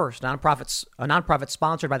Mercy First, a nonprofit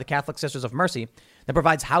sponsored by the Catholic Sisters of Mercy that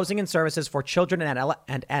provides housing and services for children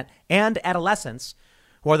and adolescents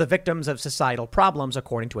who are the victims of societal problems,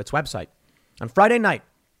 according to its website. On Friday night,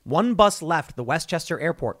 one bus left the Westchester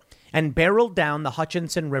Airport and barreled down the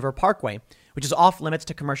Hutchinson River Parkway, which is off limits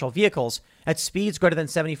to commercial vehicles, at speeds greater than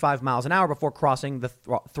 75 miles an hour before crossing the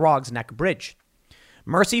Throgs Neck Bridge.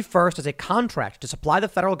 Mercy First has a contract to supply the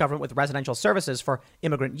federal government with residential services for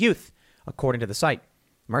immigrant youth, according to the site.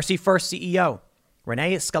 Mercy First CEO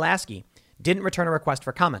Renee Skolaski didn't return a request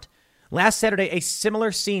for comment. Last Saturday, a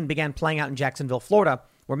similar scene began playing out in Jacksonville, Florida,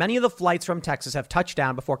 where many of the flights from Texas have touched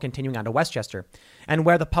down before continuing on to Westchester, and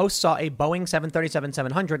where the Post saw a Boeing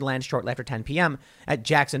 737-700 land shortly after 10 p.m. at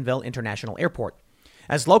Jacksonville International Airport.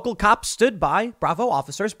 As local cops stood by, bravo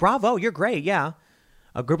officers, bravo, you're great, yeah.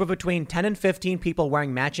 A group of between 10 and 15 people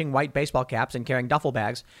wearing matching white baseball caps and carrying duffel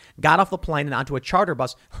bags got off the plane and onto a charter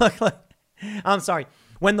bus. I'm sorry.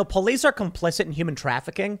 When the police are complicit in human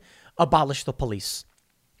trafficking, abolish the police.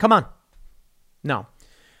 Come on. No.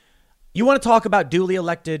 You want to talk about duly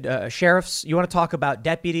elected sheriffs? You want to talk about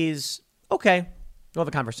deputies? Okay, we'll have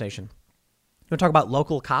a conversation. You want to talk about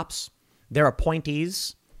local cops, their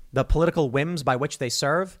appointees, the political whims by which they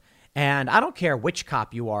serve? And I don't care which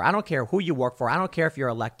cop you are. I don't care who you work for. I don't care if you're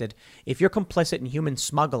elected. If you're complicit in human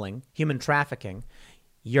smuggling, human trafficking,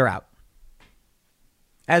 you're out.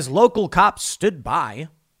 As local cops stood by,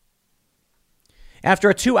 after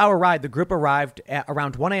a 2-hour ride, the group arrived at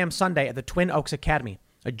around 1 a.m. Sunday at the Twin Oaks Academy,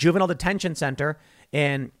 a juvenile detention center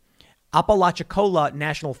in Apalachicola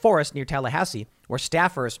National Forest near Tallahassee, where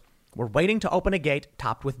staffers were waiting to open a gate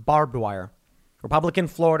topped with barbed wire. Republican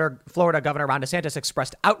Florida Governor Ron DeSantis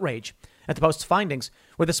expressed outrage at the Post's findings,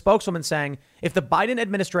 with a spokeswoman saying, if the Biden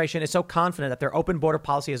administration is so confident that their open border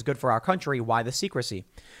policy is good for our country, why the secrecy?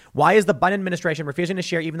 Why is the Biden administration refusing to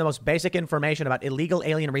share even the most basic information about illegal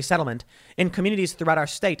alien resettlement in communities throughout our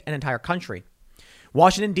state and entire country?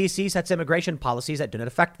 Washington, D.C. sets immigration policies that do not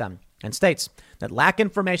affect them, and states that lack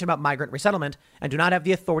information about migrant resettlement and do not have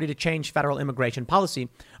the authority to change federal immigration policy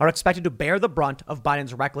are expected to bear the brunt of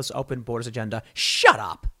Biden's reckless open borders agenda. Shut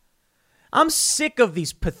up. I'm sick of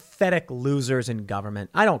these pathetic losers in government.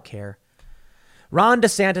 I don't care. Ron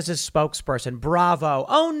DeSantis' spokesperson, bravo.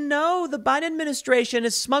 Oh no, the Biden administration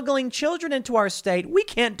is smuggling children into our state. We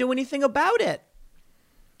can't do anything about it.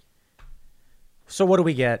 So what do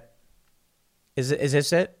we get? Is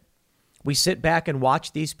this it? We sit back and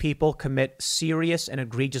watch these people commit serious and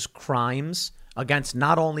egregious crimes against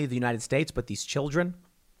not only the United States, but these children.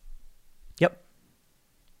 Yep.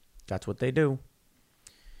 That's what they do.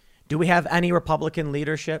 Do we have any Republican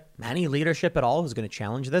leadership, any leadership at all who's going to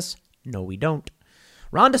challenge this? No, we don't.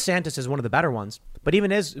 Ron DeSantis is one of the better ones, but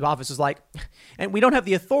even his office is like, and we don't have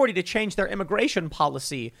the authority to change their immigration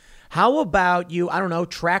policy. How about you, I don't know,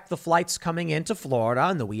 track the flights coming into Florida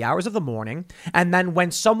in the wee hours of the morning, and then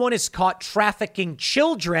when someone is caught trafficking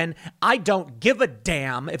children, I don't give a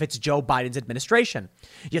damn if it's Joe Biden's administration.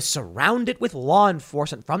 You surround it with law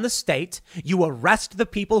enforcement from the state, you arrest the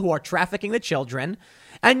people who are trafficking the children,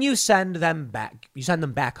 and you send them back. You send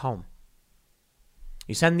them back home.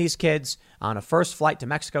 You send these kids on a first flight to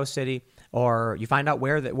Mexico City, or you find out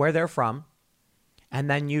where they're from, and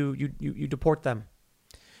then you deport them.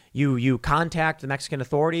 You contact the Mexican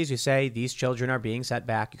authorities. You say these children are being sent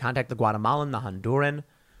back. You contact the Guatemalan, the Honduran,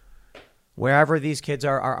 wherever these kids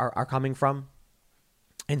are coming from.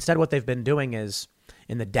 Instead, what they've been doing is,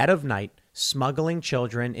 in the dead of night, smuggling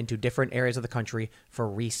children into different areas of the country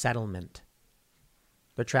for resettlement.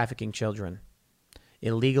 They're trafficking children,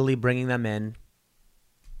 illegally bringing them in,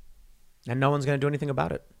 and no one's going to do anything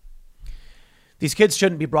about it. These kids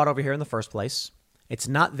shouldn't be brought over here in the first place. It's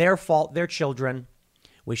not their fault. They're children.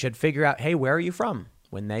 We should figure out, hey, where are you from?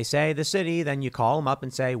 When they say the city, then you call them up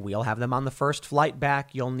and say, we'll have them on the first flight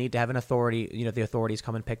back. You'll need to have an authority, the authorities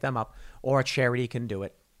come and pick them up, or a charity can do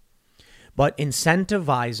it. But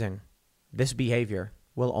incentivizing this behavior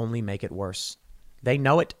will only make it worse. They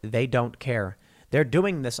know it. They don't care. They're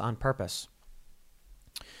doing this on purpose.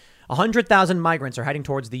 100,000 migrants are heading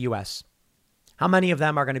towards the U.S. How many of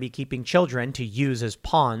them are going to be keeping children to use as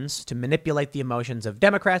pawns to manipulate the emotions of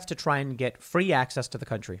Democrats to try and get free access to the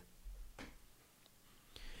country?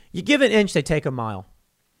 You give an inch, they take a mile.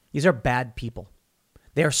 These are bad people.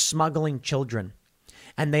 They are smuggling children,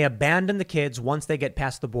 and they abandon the kids once they get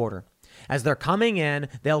past the border. As they're coming in,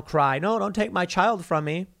 they'll cry, no, don't take my child from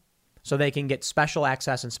me, so they can get special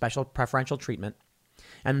access and special preferential treatment.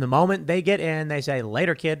 And the moment they get in, they say,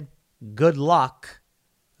 later, kid, good luck.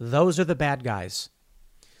 Those are the bad guys.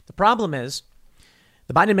 The problem is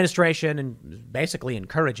the Biden administration, and basically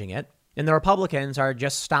encouraging it, and the Republicans are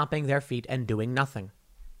just stomping their feet and doing nothing.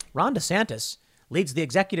 Ron DeSantis leads the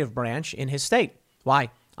executive branch in his state. Why?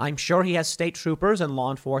 I'm sure he has state troopers and law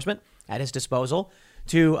enforcement at his disposal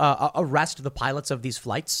to arrest the pilots of these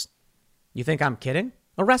flights. You think I'm kidding?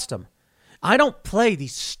 Arrest them. I don't play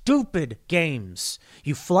these stupid games.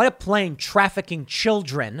 You fly a plane trafficking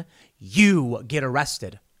children, you get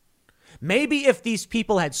arrested. Maybe if these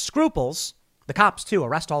people had scruples, the cops too,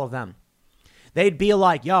 arrest all of them. They'd be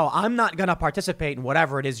like, yo, I'm not going to participate in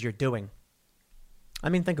whatever it is you're doing. I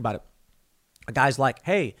mean, think about it. A guy's like,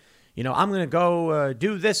 hey, I'm going to go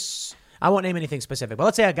do this. I won't name anything specific, but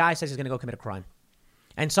let's say a guy says he's going to go commit a crime.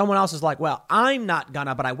 And someone else is like, well, I'm not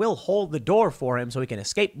gonna, but I will hold the door for him so he can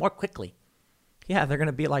escape more quickly. Yeah, they're going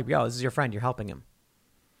to be like, yo, this is your friend. You're helping him.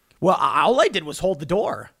 Well, all I did was hold the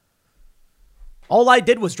door. All I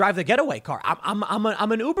did was drive the getaway car.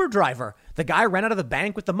 I'm an Uber driver. The guy ran out of the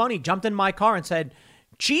bank with the money, jumped in my car and said,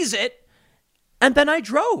 cheese it. And then I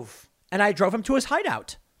drove. And I drove him to his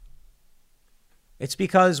hideout. It's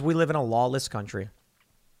because we live in a lawless country.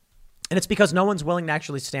 And it's because no one's willing to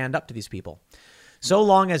actually stand up to these people. So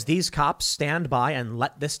long as these cops stand by and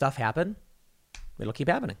let this stuff happen, it'll keep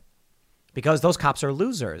happening. Because those cops are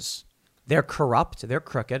losers. They're corrupt. They're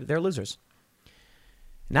crooked. They're losers.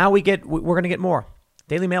 Now we're going to get more.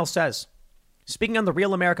 Daily Mail says, speaking on the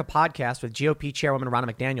Real America podcast with GOP chairwoman Ronna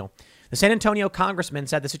McDaniel, the San Antonio congressman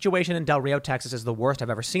said the situation in Del Rio, Texas is the worst I've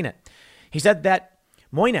ever seen it. He said that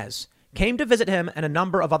Moines came to visit him and a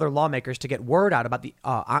number of other lawmakers to get word out about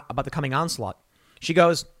the coming onslaught. She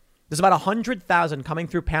goes, there's about 100,000 coming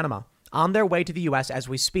through Panama on their way to the U.S. as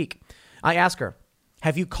we speak. I ask her,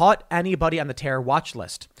 Have you caught anybody on the terror watch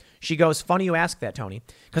list? She goes, funny you ask that, Tony,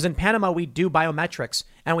 because in Panama, we do biometrics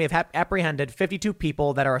and we have apprehended 52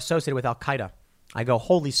 people that are associated with Al-Qaeda. I go,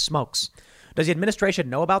 holy smokes. Does the administration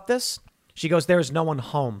know about this? She goes, there is no one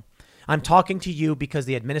home. I'm talking to you because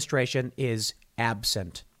the administration is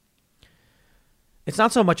absent. It's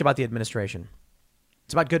not so much about the administration.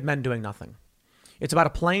 It's about good men doing nothing. It's about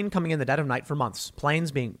a plane coming in the dead of night for months.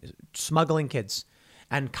 Planes being smuggling kids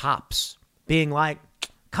and cops being like,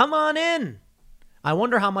 come on in. I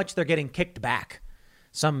wonder how much they're getting kicked back.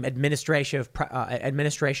 Some administrative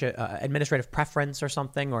preference or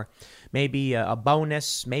something, or maybe a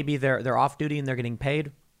bonus. Maybe they're off duty and they're getting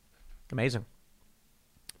paid. Amazing.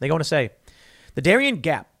 They go on to say, the Darien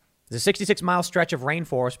Gap is a 66-mile stretch of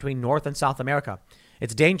rainforest between North and South America.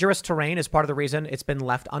 Its dangerous terrain is part of the reason it's been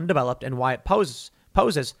left undeveloped and why it poses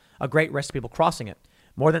a great risk to people crossing it.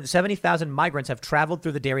 More than 70,000 migrants have traveled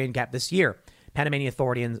through the Darien Gap this year, Panamanian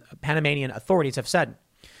authorities have said.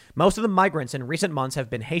 Most of the migrants in recent months have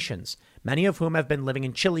been Haitians, many of whom have been living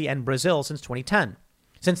in Chile and Brazil since the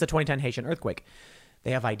 2010 Haitian earthquake.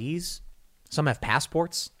 They have IDs, some have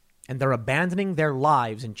passports, and they're abandoning their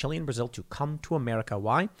lives in Chile and Brazil to come to America.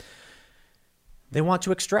 Why? They want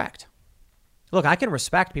to extract. Look, I can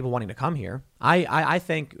respect people wanting to come here. I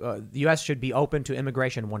think the U.S. should be open to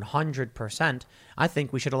immigration 100%. I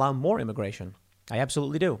think we should allow more immigration. I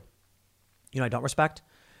absolutely do. You know, I don't respect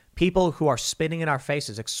people who are spitting in our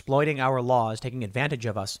faces, exploiting our laws, taking advantage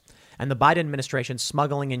of us, and the Biden administration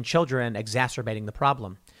smuggling in children, exacerbating the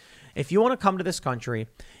problem. If you want to come to this country,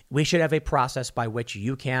 we should have a process by which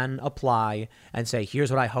you can apply and say,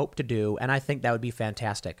 here's what I hope to do. And I think that would be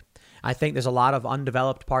fantastic. I think there's a lot of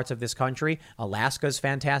undeveloped parts of this country. Alaska's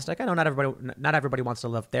fantastic. I know not everybody wants to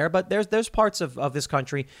live there, but there's parts of this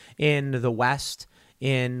country in the West,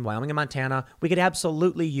 in Wyoming and Montana, we could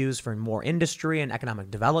absolutely use for more industry and economic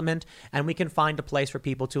development, and we can find a place for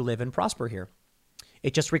people to live and prosper here.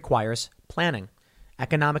 It just requires planning,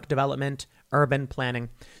 economic development, urban planning.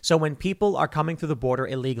 So when people are coming through the border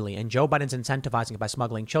illegally and Joe Biden's incentivizing it by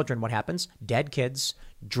smuggling children, what happens? Dead kids,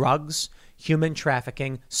 drugs, human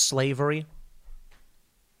trafficking, slavery.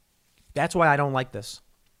 That's why I don't like this.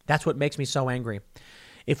 That's what makes me so angry.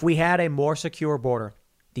 If we had a more secure border,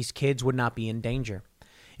 these kids would not be in danger.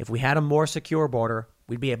 If we had a more secure border,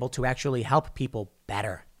 we'd be able to actually help people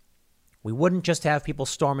better. We wouldn't just have people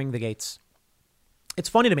storming the gates. It's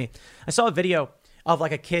funny to me. I saw a video of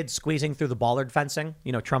like a kid squeezing through the bollard fencing,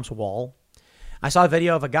 you know, Trump's wall. I saw a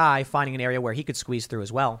video of a guy finding an area where he could squeeze through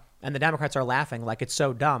as well. And the Democrats are laughing like it's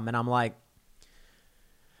so dumb. And I'm like,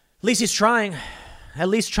 at least he's trying. At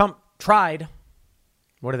least Trump tried.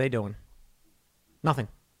 What are they doing? Nothing.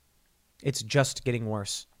 It's just getting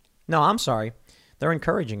worse. No, I'm sorry. They're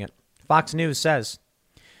encouraging it. Fox News says,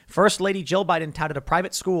 First Lady Jill Biden touted a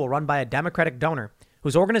private school run by a Democratic donor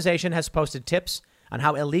whose organization has posted tips on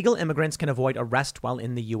how illegal immigrants can avoid arrest while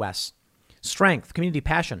in the U.S. Strength, community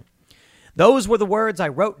passion. Those were the words I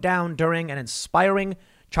wrote down during an inspiring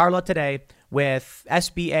charla today with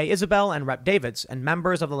SBA Isabel and Rep. Davids and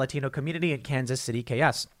members of the Latino community in Kansas City,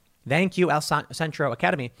 KS. Thank you, El Centro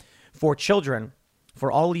Academy, for children,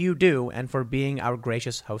 for all you do, and for being our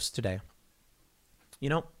gracious host today. You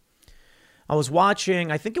know, I was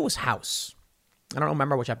watching, I think it was House. I don't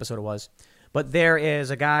remember which episode it was, but there is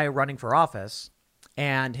a guy running for office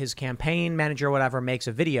and his campaign manager or whatever makes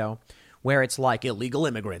a video where it's like illegal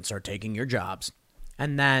immigrants are taking your jobs.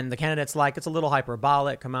 And then the candidate's like, it's a little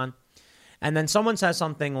hyperbolic. Come on. And then someone says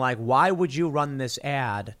something like, why would you run this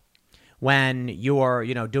ad when you're,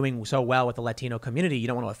 you know, doing so well with the Latino community? You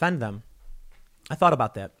don't want to offend them. I thought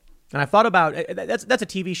about that. And I thought about that's a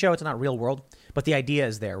TV show. It's not real world, but the idea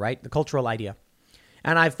is there, right? The cultural idea.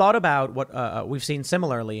 And I've thought about what we've seen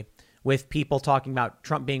similarly with people talking about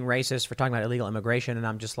Trump being racist for talking about illegal immigration. And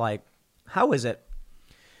I'm just like, how is it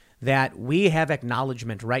that we have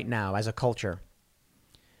acknowledgement right now as a culture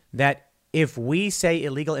that if we say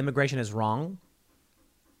illegal immigration is wrong,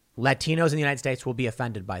 Latinos in the United States will be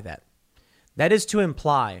offended by that? That is to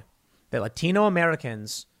imply that Latino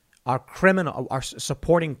Americans are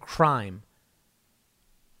supporting crime.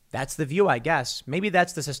 That's the view, I guess. Maybe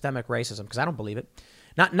that's the systemic racism, because I don't believe it.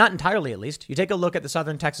 Not entirely, at least. You take a look at the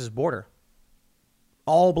southern Texas border.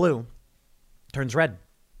 All blue turns red.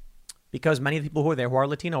 Because many of the people who are there who are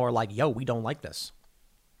Latino are like, yo, we don't like this.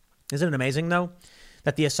 Isn't it amazing, though,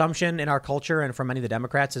 that the assumption in our culture and from many of the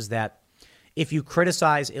Democrats is that if you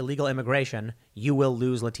criticize illegal immigration, you will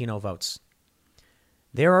lose Latino votes.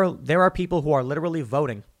 There are people who are literally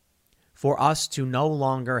voting for us to no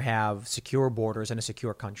longer have secure borders and a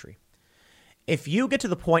secure country. If you get to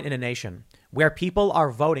the point in a nation where people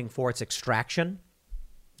are voting for its extraction,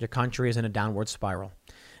 Your country is in a downward spiral.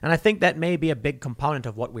 And I think that may be a big component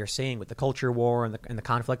of what we're seeing with the culture war and the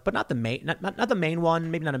conflict, but not the main, not the main one,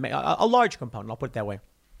 maybe not a large component. I'll put it that way.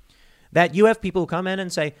 That you have people who come in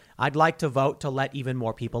and say, I'd like to vote to let even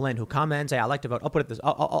more people in, who come in and say, I'd like to vote. I'll put it this.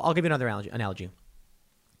 I'll give you another analogy.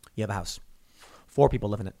 You have a house, 4 people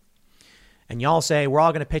live in it. And y'all say, we're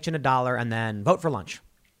all going to pitch in $1 and then vote for lunch.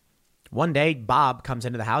 One day, Bob comes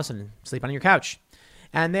into the house and sleep on your couch.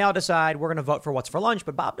 And they all decide we're going to vote for what's for lunch,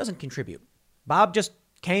 but Bob doesn't contribute. Bob just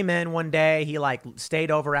came in one day. He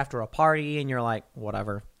stayed over after a party and you're like,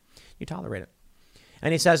 whatever. You tolerate it.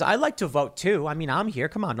 And he says, I'd like to vote too. I mean, I'm here.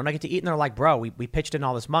 Come on. Don't I get to eat? And they're like, bro, we pitched in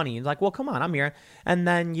all this money. And he's like, well, come on, I'm here. And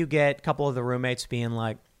then you get a couple of the roommates being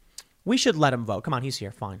like, we should let him vote. Come on, he's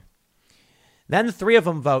here. Fine. Then the 3 of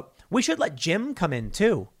them vote. We should let Jim come in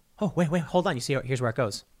too. Oh, wait, hold on. You see, here's where it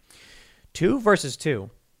goes. 2 versus 2.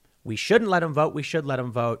 We shouldn't let him vote. We should let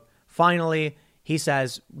him vote. Finally, he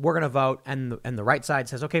says, we're going to vote. And the right side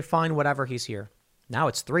says, okay, fine, whatever. He's here. Now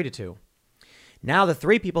it's 3-2. Now the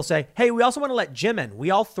 3 people say, hey, we also want to let Jim in. We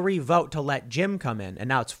all 3 vote to let Jim come in. And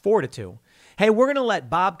now it's 4-2. Hey, we're going to let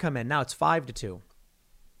Bob come in. Now it's 5-2.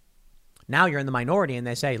 Now you're in the minority and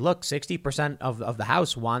they say, look, 60% of the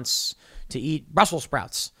house wants to eat Brussels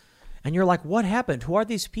sprouts. And you're like, what happened? Who are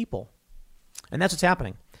these people? And that's what's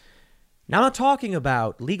happening. Now I'm not talking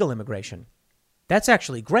about legal immigration. That's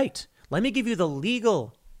actually great. Let me give you the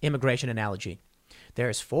legal immigration analogy.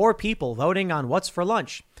 There's 4 people voting on what's for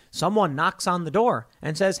lunch. Someone knocks on the door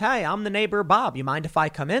and says, hey, I'm the neighbor, Bob. You mind if I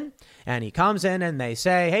come in? And he comes in and they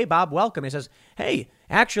say, hey, Bob, welcome. He says, hey,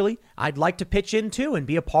 actually, I'd like to pitch in too and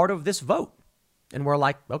be a part of this vote. And we're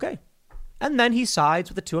like, okay. And then he sides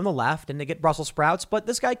with the 2 on the left and they get Brussels sprouts. But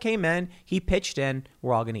this guy came in, he pitched in,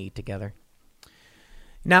 we're all going to eat together.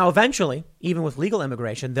 Now, eventually, even with legal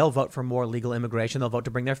immigration, they'll vote for more legal immigration. They'll vote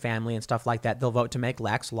to bring their family and stuff like that. They'll vote to make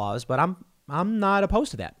lax laws. But I'm not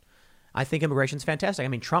opposed to that. I think immigration's fantastic. I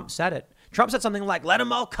mean, Trump said it. Trump said something like, let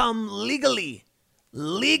them all come legally.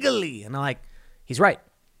 And I'm like, he's right.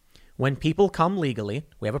 When people come legally,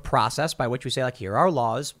 we have a process by which we say, like, here are our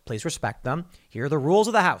laws. Please respect them. Here are the rules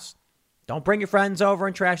of the house. Don't bring your friends over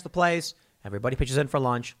and trash the place. Everybody pitches in for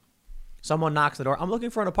lunch. Someone knocks the door. I'm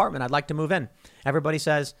looking for an apartment. I'd like to move in. Everybody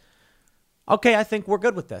says, okay, I think we're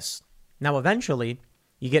good with this. Now, eventually,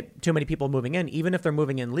 you get too many people moving in, even if they're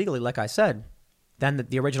moving in legally, like I said, then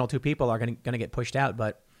the original 2 people are going to get pushed out.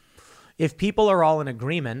 But if people are all in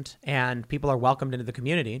agreement and people are welcomed into the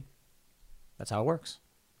community, that's how it works.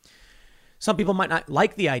 Some people might not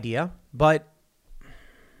like the idea, but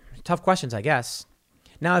tough questions, I guess.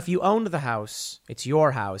 Now, if you owned the house, it's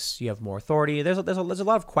your house, you have more authority. There's a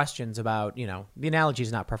lot of questions about, the analogy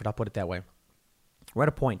is not perfect. I'll put it that way. We're at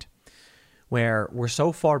a point where we're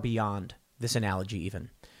so far beyond this analogy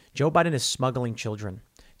even. Joe Biden is smuggling children.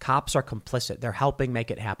 Cops are complicit. They're helping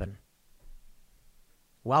make it happen.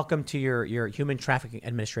 Welcome to your human trafficking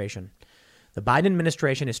administration. The Biden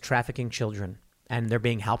administration is trafficking children, and they're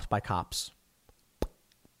being helped by cops.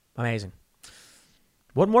 Amazing.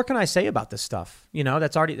 What more can I say about this stuff?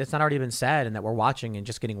 That's not already been said and that we're watching and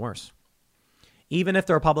just getting worse. Even if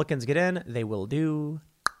the Republicans get in, they will do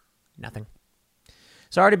nothing.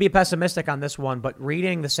 Sorry to be pessimistic on this one, but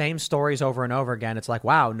reading the same stories over and over again, it's like,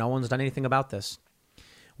 wow, no one's done anything about this.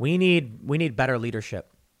 We need better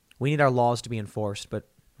leadership. We need our laws to be enforced, but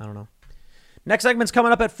I don't know. Next segment's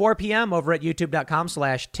coming up at 4 p.m. over at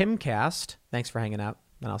youtube.com/Timcast. Thanks for hanging out,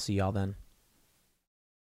 and I'll see y'all then.